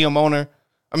 But the GM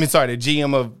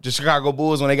of the Chicago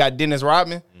Bulls when they got Dennis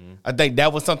Rodman, I think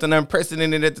that was something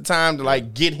unprecedented at the time to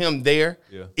like get him there,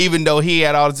 even though he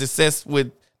had all the success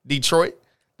with Detroit,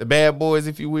 the bad boys,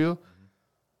 if you will.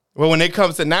 Well, when it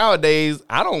comes to nowadays,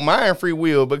 I don't mind free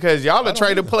will because y'all are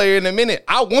trade a player in a minute.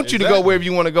 I want you to go wherever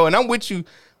you want to go, and I'm with you.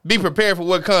 Be prepared for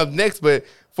what comes next, but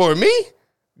for me,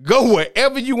 go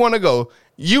wherever you want to go.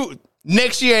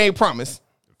 Next year ain't promised.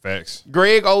 Facts.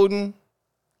 Greg Oden.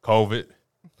 COVID.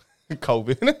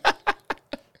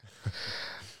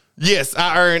 Yes,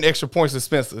 I earned extra points with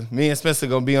Spencer. Me and Spencer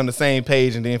going to be on the same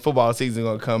page, and then football season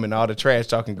going to come, and all the trash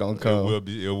talking going to come.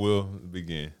 It will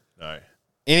begin. All right.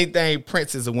 Anything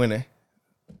Prince is a winner.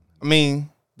 I mean,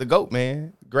 the GOAT,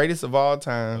 man. Greatest of all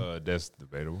time. That's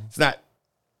debatable. It's not.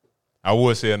 I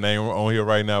would say a name on here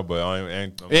right now, but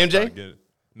I'm MJ?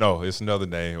 No, it's another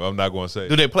name. I'm not going to say.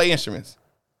 Do they play instruments?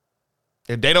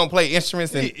 If they don't play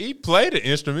instruments, then he played an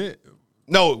instrument.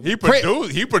 No, he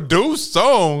produced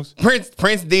songs.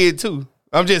 Prince did too.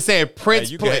 I'm just saying Prince.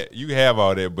 Hey, you can have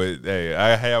all that, but hey,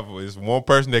 it's one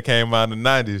person that came out in the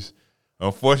 90s.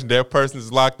 Unfortunately, that person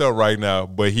is locked up right now,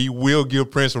 but he will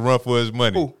give Prince a run for his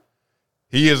money. Who?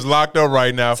 He is locked up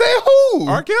right now. Say who?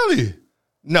 R. Kelly.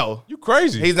 No. You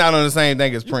crazy. He's not on the same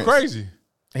thing as Prince. Crazy.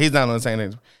 He's not on the same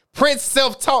thing. Prince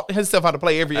self-taught himself how to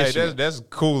play every instrument. That's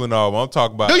cool and all. I'm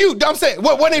talking about. I'm saying,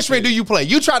 what instrument do you play?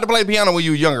 You tried to play the piano when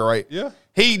you were younger, right? Yeah.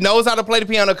 He knows how to play the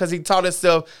piano because he taught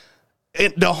himself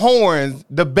the horns,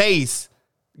 the bass,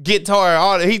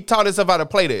 guitar, he taught himself how to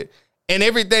play that. And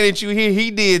everything that you hear,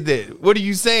 he did that. What are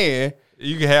you saying?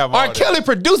 You can have R. Kelly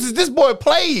produces, this boy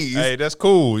plays. Hey, that's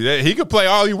cool. He can play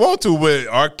all he want to, but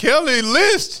R. Kelly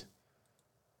list,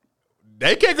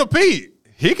 they can't compete.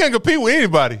 He can't compete with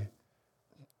anybody.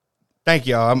 Thank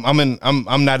y'all.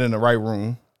 I'm not in the right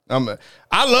room. I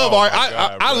love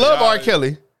R.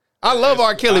 Kelly. I love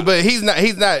R. Kelly, but he's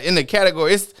not in the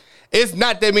category. It's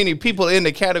not that many people in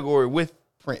the category with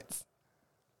Prince.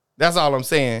 That's all I'm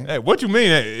saying. Hey, what you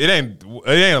mean? It ain't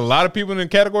a lot of people in the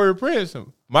category of Prince.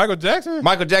 Michael Jackson?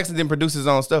 Michael Jackson didn't produce his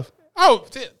own stuff. Oh,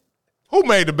 who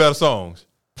made the better songs?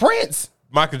 Prince.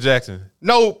 Michael Jackson.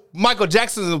 No, Michael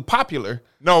Jackson is popular.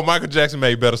 No, Michael Jackson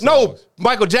made better songs. No,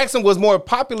 Michael Jackson was more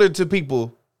popular to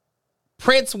people.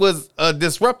 Prince was a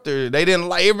disruptor.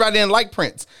 Everybody didn't like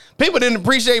Prince. People didn't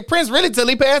appreciate Prince really till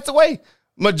he passed away.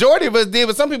 Majority of us did,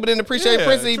 but some people didn't appreciate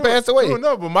Prince until he passed away.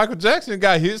 No, but Michael Jackson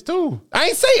got hits too.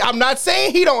 I'm not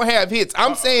saying he don't have hits.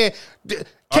 I'm saying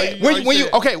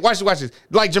watch this.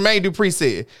 Like Jermaine Dupri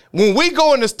said, when we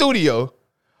go in the studio,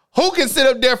 who can sit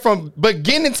up there from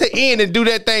beginning to end and do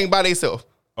that thing by themselves?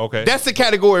 Okay. That's the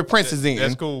category Prince is in.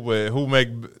 That's cool, but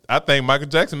I think Michael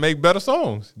Jackson make better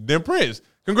songs than Prince.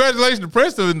 Congratulations to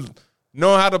Prince for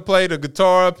knowing how to play the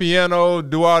guitar, piano,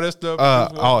 do all that stuff.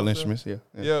 All instruments, yeah.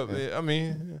 I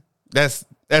mean, that's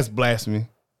blasphemy.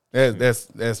 That's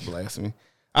blasphemy.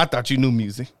 I thought you knew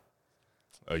music.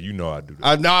 You know I do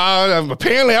that. No,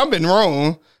 apparently I've been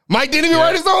wrong. Mike didn't even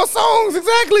write his own songs.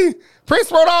 Exactly.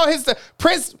 Prince wrote all his stuff.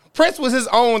 Prince was his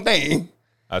own thing.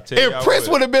 If Prince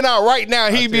would have been out right now,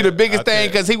 he'd be the biggest thing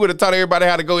because he would have taught everybody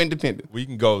how to go independent. We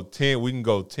can go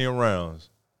 10 rounds.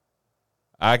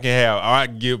 I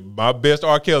can give my best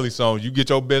R. Kelly songs. You get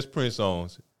your best Prince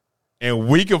songs. And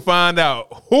we can find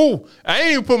out who. I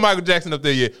ain't even put Michael Jackson up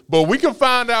there yet, but we can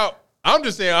find out. I'm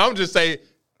just saying.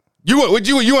 You want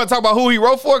to talk about who he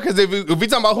wrote for? Because if we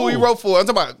talking about who he wrote for, I'm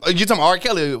talking about you talking about R.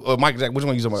 Kelly or Michael Jackson. Which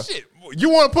one you talking about? Shit, you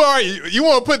want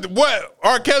to put what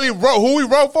R. Kelly wrote, who he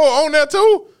wrote for on there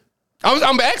too?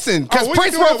 I'm asking because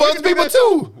Prince wrote for other people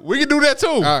too. We can do that too.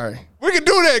 All right, we can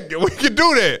do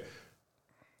that.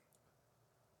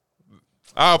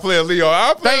 I'll play a Leo.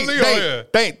 Here.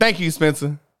 Thank you,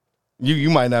 Spencer.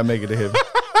 You might not make it to heaven.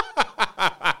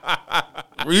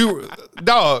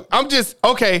 Dog, I'm just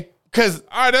okay. Cause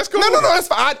all right, that's cool. No, that's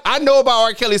fine. I know about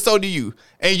R. Kelly, so do you.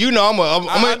 And you know,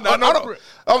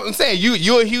 I'm saying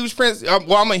you're a huge Prince.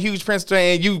 I'm a huge Prince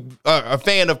fan. You a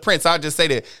fan of Prince. I'll just say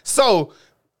that. So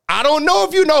I don't know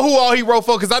if you know who all he wrote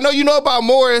for, because I know you know about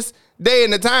Morris Day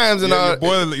and the Times and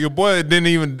all. Your boy ain't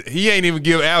even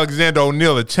give Alexander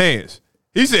O'Neal a chance.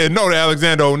 He said no to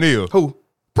Alexander O'Neal. Who?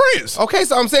 Prince. Okay,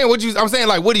 so what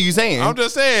are you saying? I'm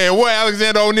just saying what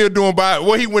Alexander O'Neal doing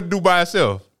what he went to do by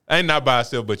himself. Ain't not by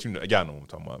himself, but y'all know what I'm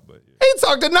talking about. But he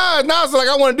talked to Nas. Nas was like,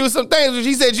 I want to do some things.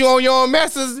 He said, you own your own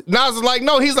masters. Nas was like,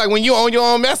 no. He's like, when you own your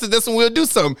own masters, that's when we'll do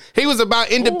something. He was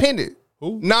about independent.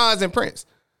 Who? Nas and Prince.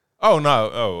 Oh no.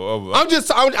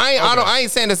 I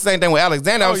ain't saying the same thing with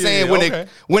Alexander. I'm saying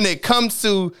when it comes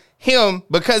to him,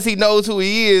 because he knows who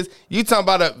he is, you talking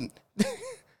about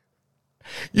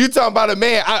You talking about a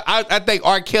man? I think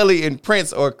R. Kelly and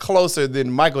Prince are closer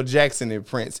than Michael Jackson and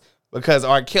Prince because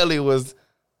R. Kelly was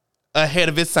ahead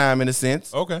of his time in a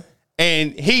sense. Okay.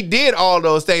 And he did all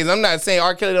those things. I'm not saying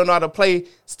R. Kelly don't know how to play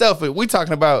stuff, but we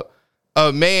talking about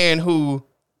a man who,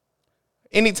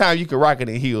 anytime you can rock it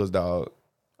in heels, dog.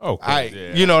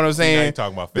 Okay. You know what I'm saying? I ain't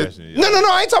talking about fashion. No,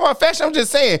 I ain't talking about fashion. I'm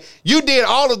just saying you did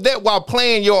all of that while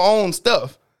playing your own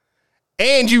stuff.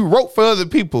 And you wrote for other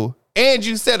people. And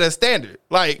you set a standard.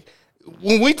 Like,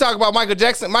 when we talk about Michael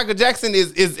Jackson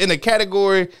is in a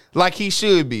category like he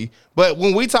should be. But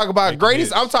when we talk about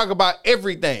greatest, I'm talking about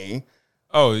everything.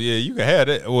 Oh, yeah, you can have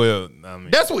that. Well, I mean.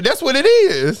 That's what it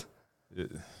is. Yeah.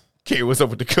 Kid, what's up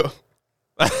with the cup?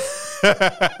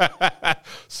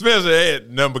 Spencer had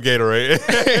number Gatorade.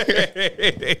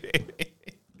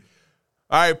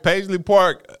 All right, Paisley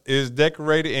Park is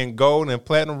decorated in gold and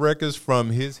platinum records from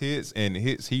his hits and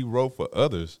hits he wrote for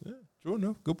others. Yeah, true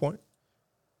enough. Good point.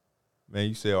 Man,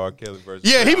 you said R. Kelly versus.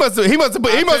 Yeah, he must have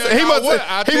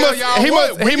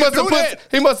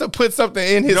put something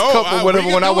in his cup or whatever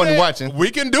when I wasn't watching. We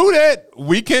can do that.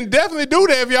 We can definitely do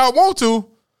that if y'all want to.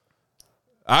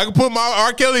 I can put my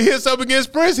R. Kelly hits up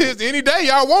against Prince hits any day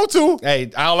y'all want to. Hey,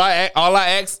 all I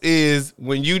ask is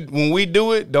when we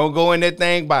do it, don't go in that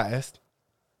thing biased.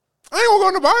 I ain't gonna go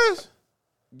in the bias.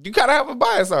 You gotta have a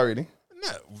bias already.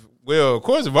 Nah, well, of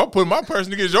course, if I'm putting my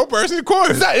person against your person, of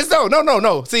course.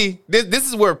 No. See, this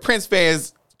is where Prince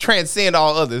fans transcend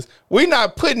all others. We're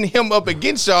not putting him up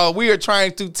against y'all. We are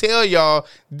trying to tell y'all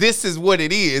this is what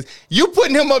it is. You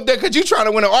putting him up there because you trying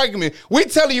to win an argument. We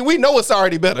telling you we know it's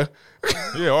already better.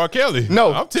 Yeah, R. Kelly.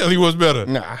 No. I'm telling you what's better.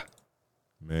 Nah.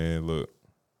 Man, look.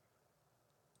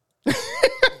 Do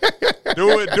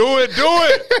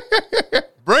it.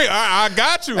 Bring. I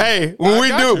got you. Hey, when we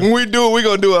do it, we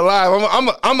gonna do it live.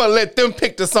 I'm gonna let them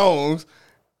pick the songs,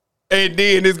 and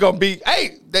then it's gonna be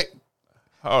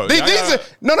no.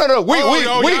 We are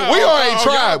a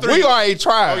tribe. We are a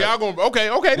tribe. Oh, y'all gonna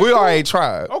okay. We are a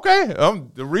tribe. Okay.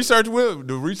 The research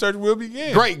will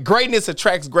begin. Greatness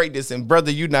attracts greatness, and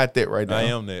brother, you not that right now. I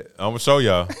am that. I'm gonna show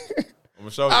y'all.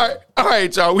 All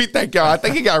right, y'all. We thank y'all. I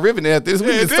think he got riveting at this.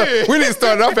 We didn't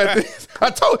start off at this.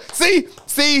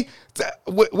 See,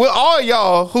 with all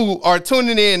y'all who are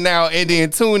tuning in now and then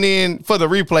tune in for the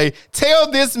replay, tell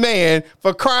this man,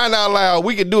 for crying out loud,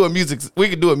 we could do a music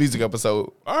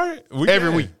episode. All right, every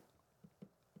week.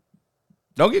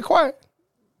 Don't get quiet.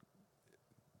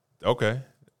 Okay,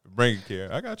 bring it,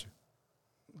 Karen. I got you.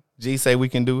 G say we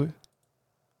can do it,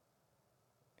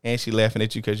 and she laughing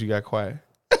at you because you got quiet.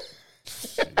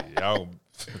 Y'all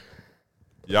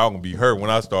gonna be hurt when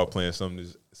I start playing some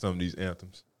of these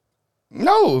anthems.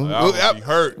 No, I'll be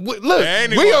hurt. Look,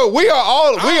 we are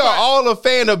all a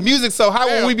fan of music. So how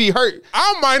will we be hurt?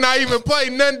 I might not even play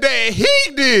nothing that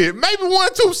he did. Maybe 1 or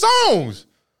 2 songs.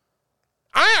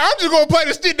 I'm just gonna play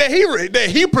the shit that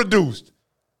he produced.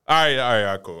 All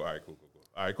right,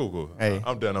 cool. Hey,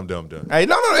 I'm done. Hey,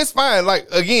 no, it's fine. Like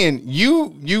again,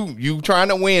 you trying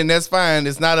to win. That's fine.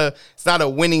 It's not a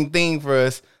winning thing for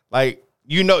us. Like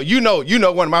you know,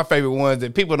 one of my favorite ones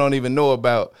that people don't even know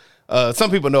about.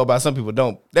 Some people know about, some people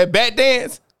don't. That Bat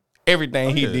Dance,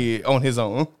 everything he did on his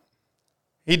own.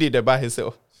 He did that by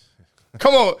himself.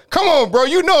 Come on, bro.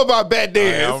 You know about Bat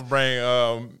Dance. I'm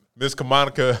bringing Miss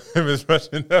Kamonica, Miss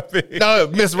Russian up here. No,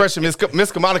 Miss Russian, Miss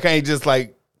Kamonica ain't just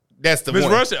like that's the Miss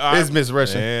one. Russian. It's Miss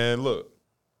Russian. And look,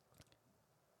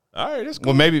 all right, that's cool.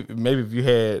 Well, maybe if you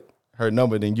had her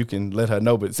number, then you can let her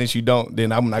know. But since you don't,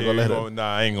 then I'm not gonna let her.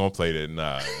 Nah, I ain't gonna play that.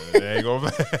 Nah, I ain't gonna.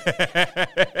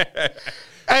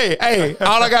 Hey,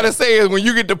 all I gotta say is when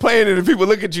you get to playing it and people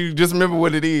look at you, just remember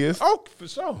what it is. Oh, for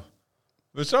sure.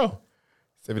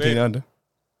 17 under.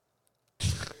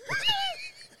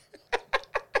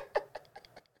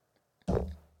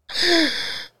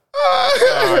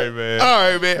 All right,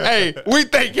 man. Hey, we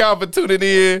thank y'all for tuning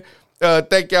in.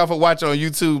 Thank y'all for watching on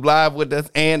YouTube live with us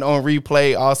and on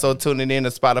replay. Also tuning in to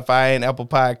Spotify and Apple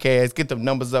Podcasts. Get the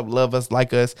numbers up, love us,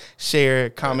 like us, share,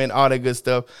 comment, all that good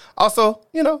stuff. Also,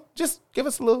 just give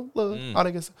us a little all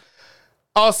that good stuff.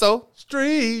 Also,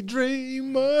 Street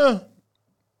Dreamer.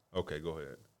 Okay, go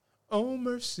ahead. Oh,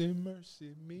 mercy,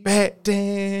 mercy me. Bat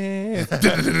Dance.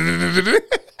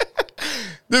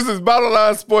 This is Bottom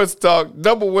Line Sports Talk,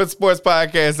 #1 sports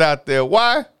podcast out there.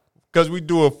 Why? Because we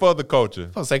do it for the culture.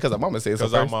 I'll say because our mama said so.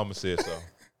 Because our mama said so.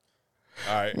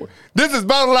 All right. This is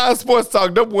Bottom Line Sports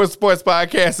Talk, #1 sports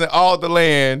podcast in all the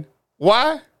land.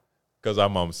 Why? Because our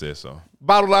mama said so.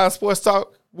 Bottom Line Sports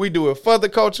Talk, we do it for the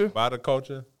culture. By the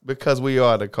culture. Because we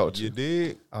are the culture. You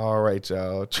did. All right,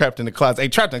 y'all. Trapped in the Closet. Hey,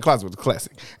 Trapped in the Closet was a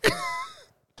classic.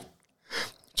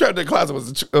 Trap the Closet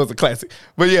was a classic.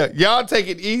 But yeah, y'all take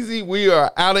it easy. We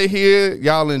are out of here.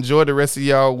 Y'all enjoy the rest of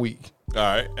y'all week. All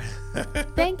right.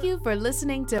 Thank you for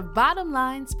listening to Bottom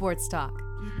Line Sports Talk.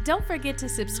 Don't forget to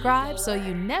subscribe so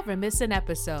you never miss an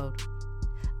episode.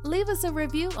 Leave us a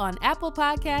review on Apple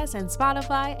Podcasts and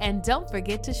Spotify, and don't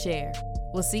forget to share.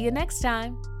 We'll see you next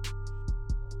time.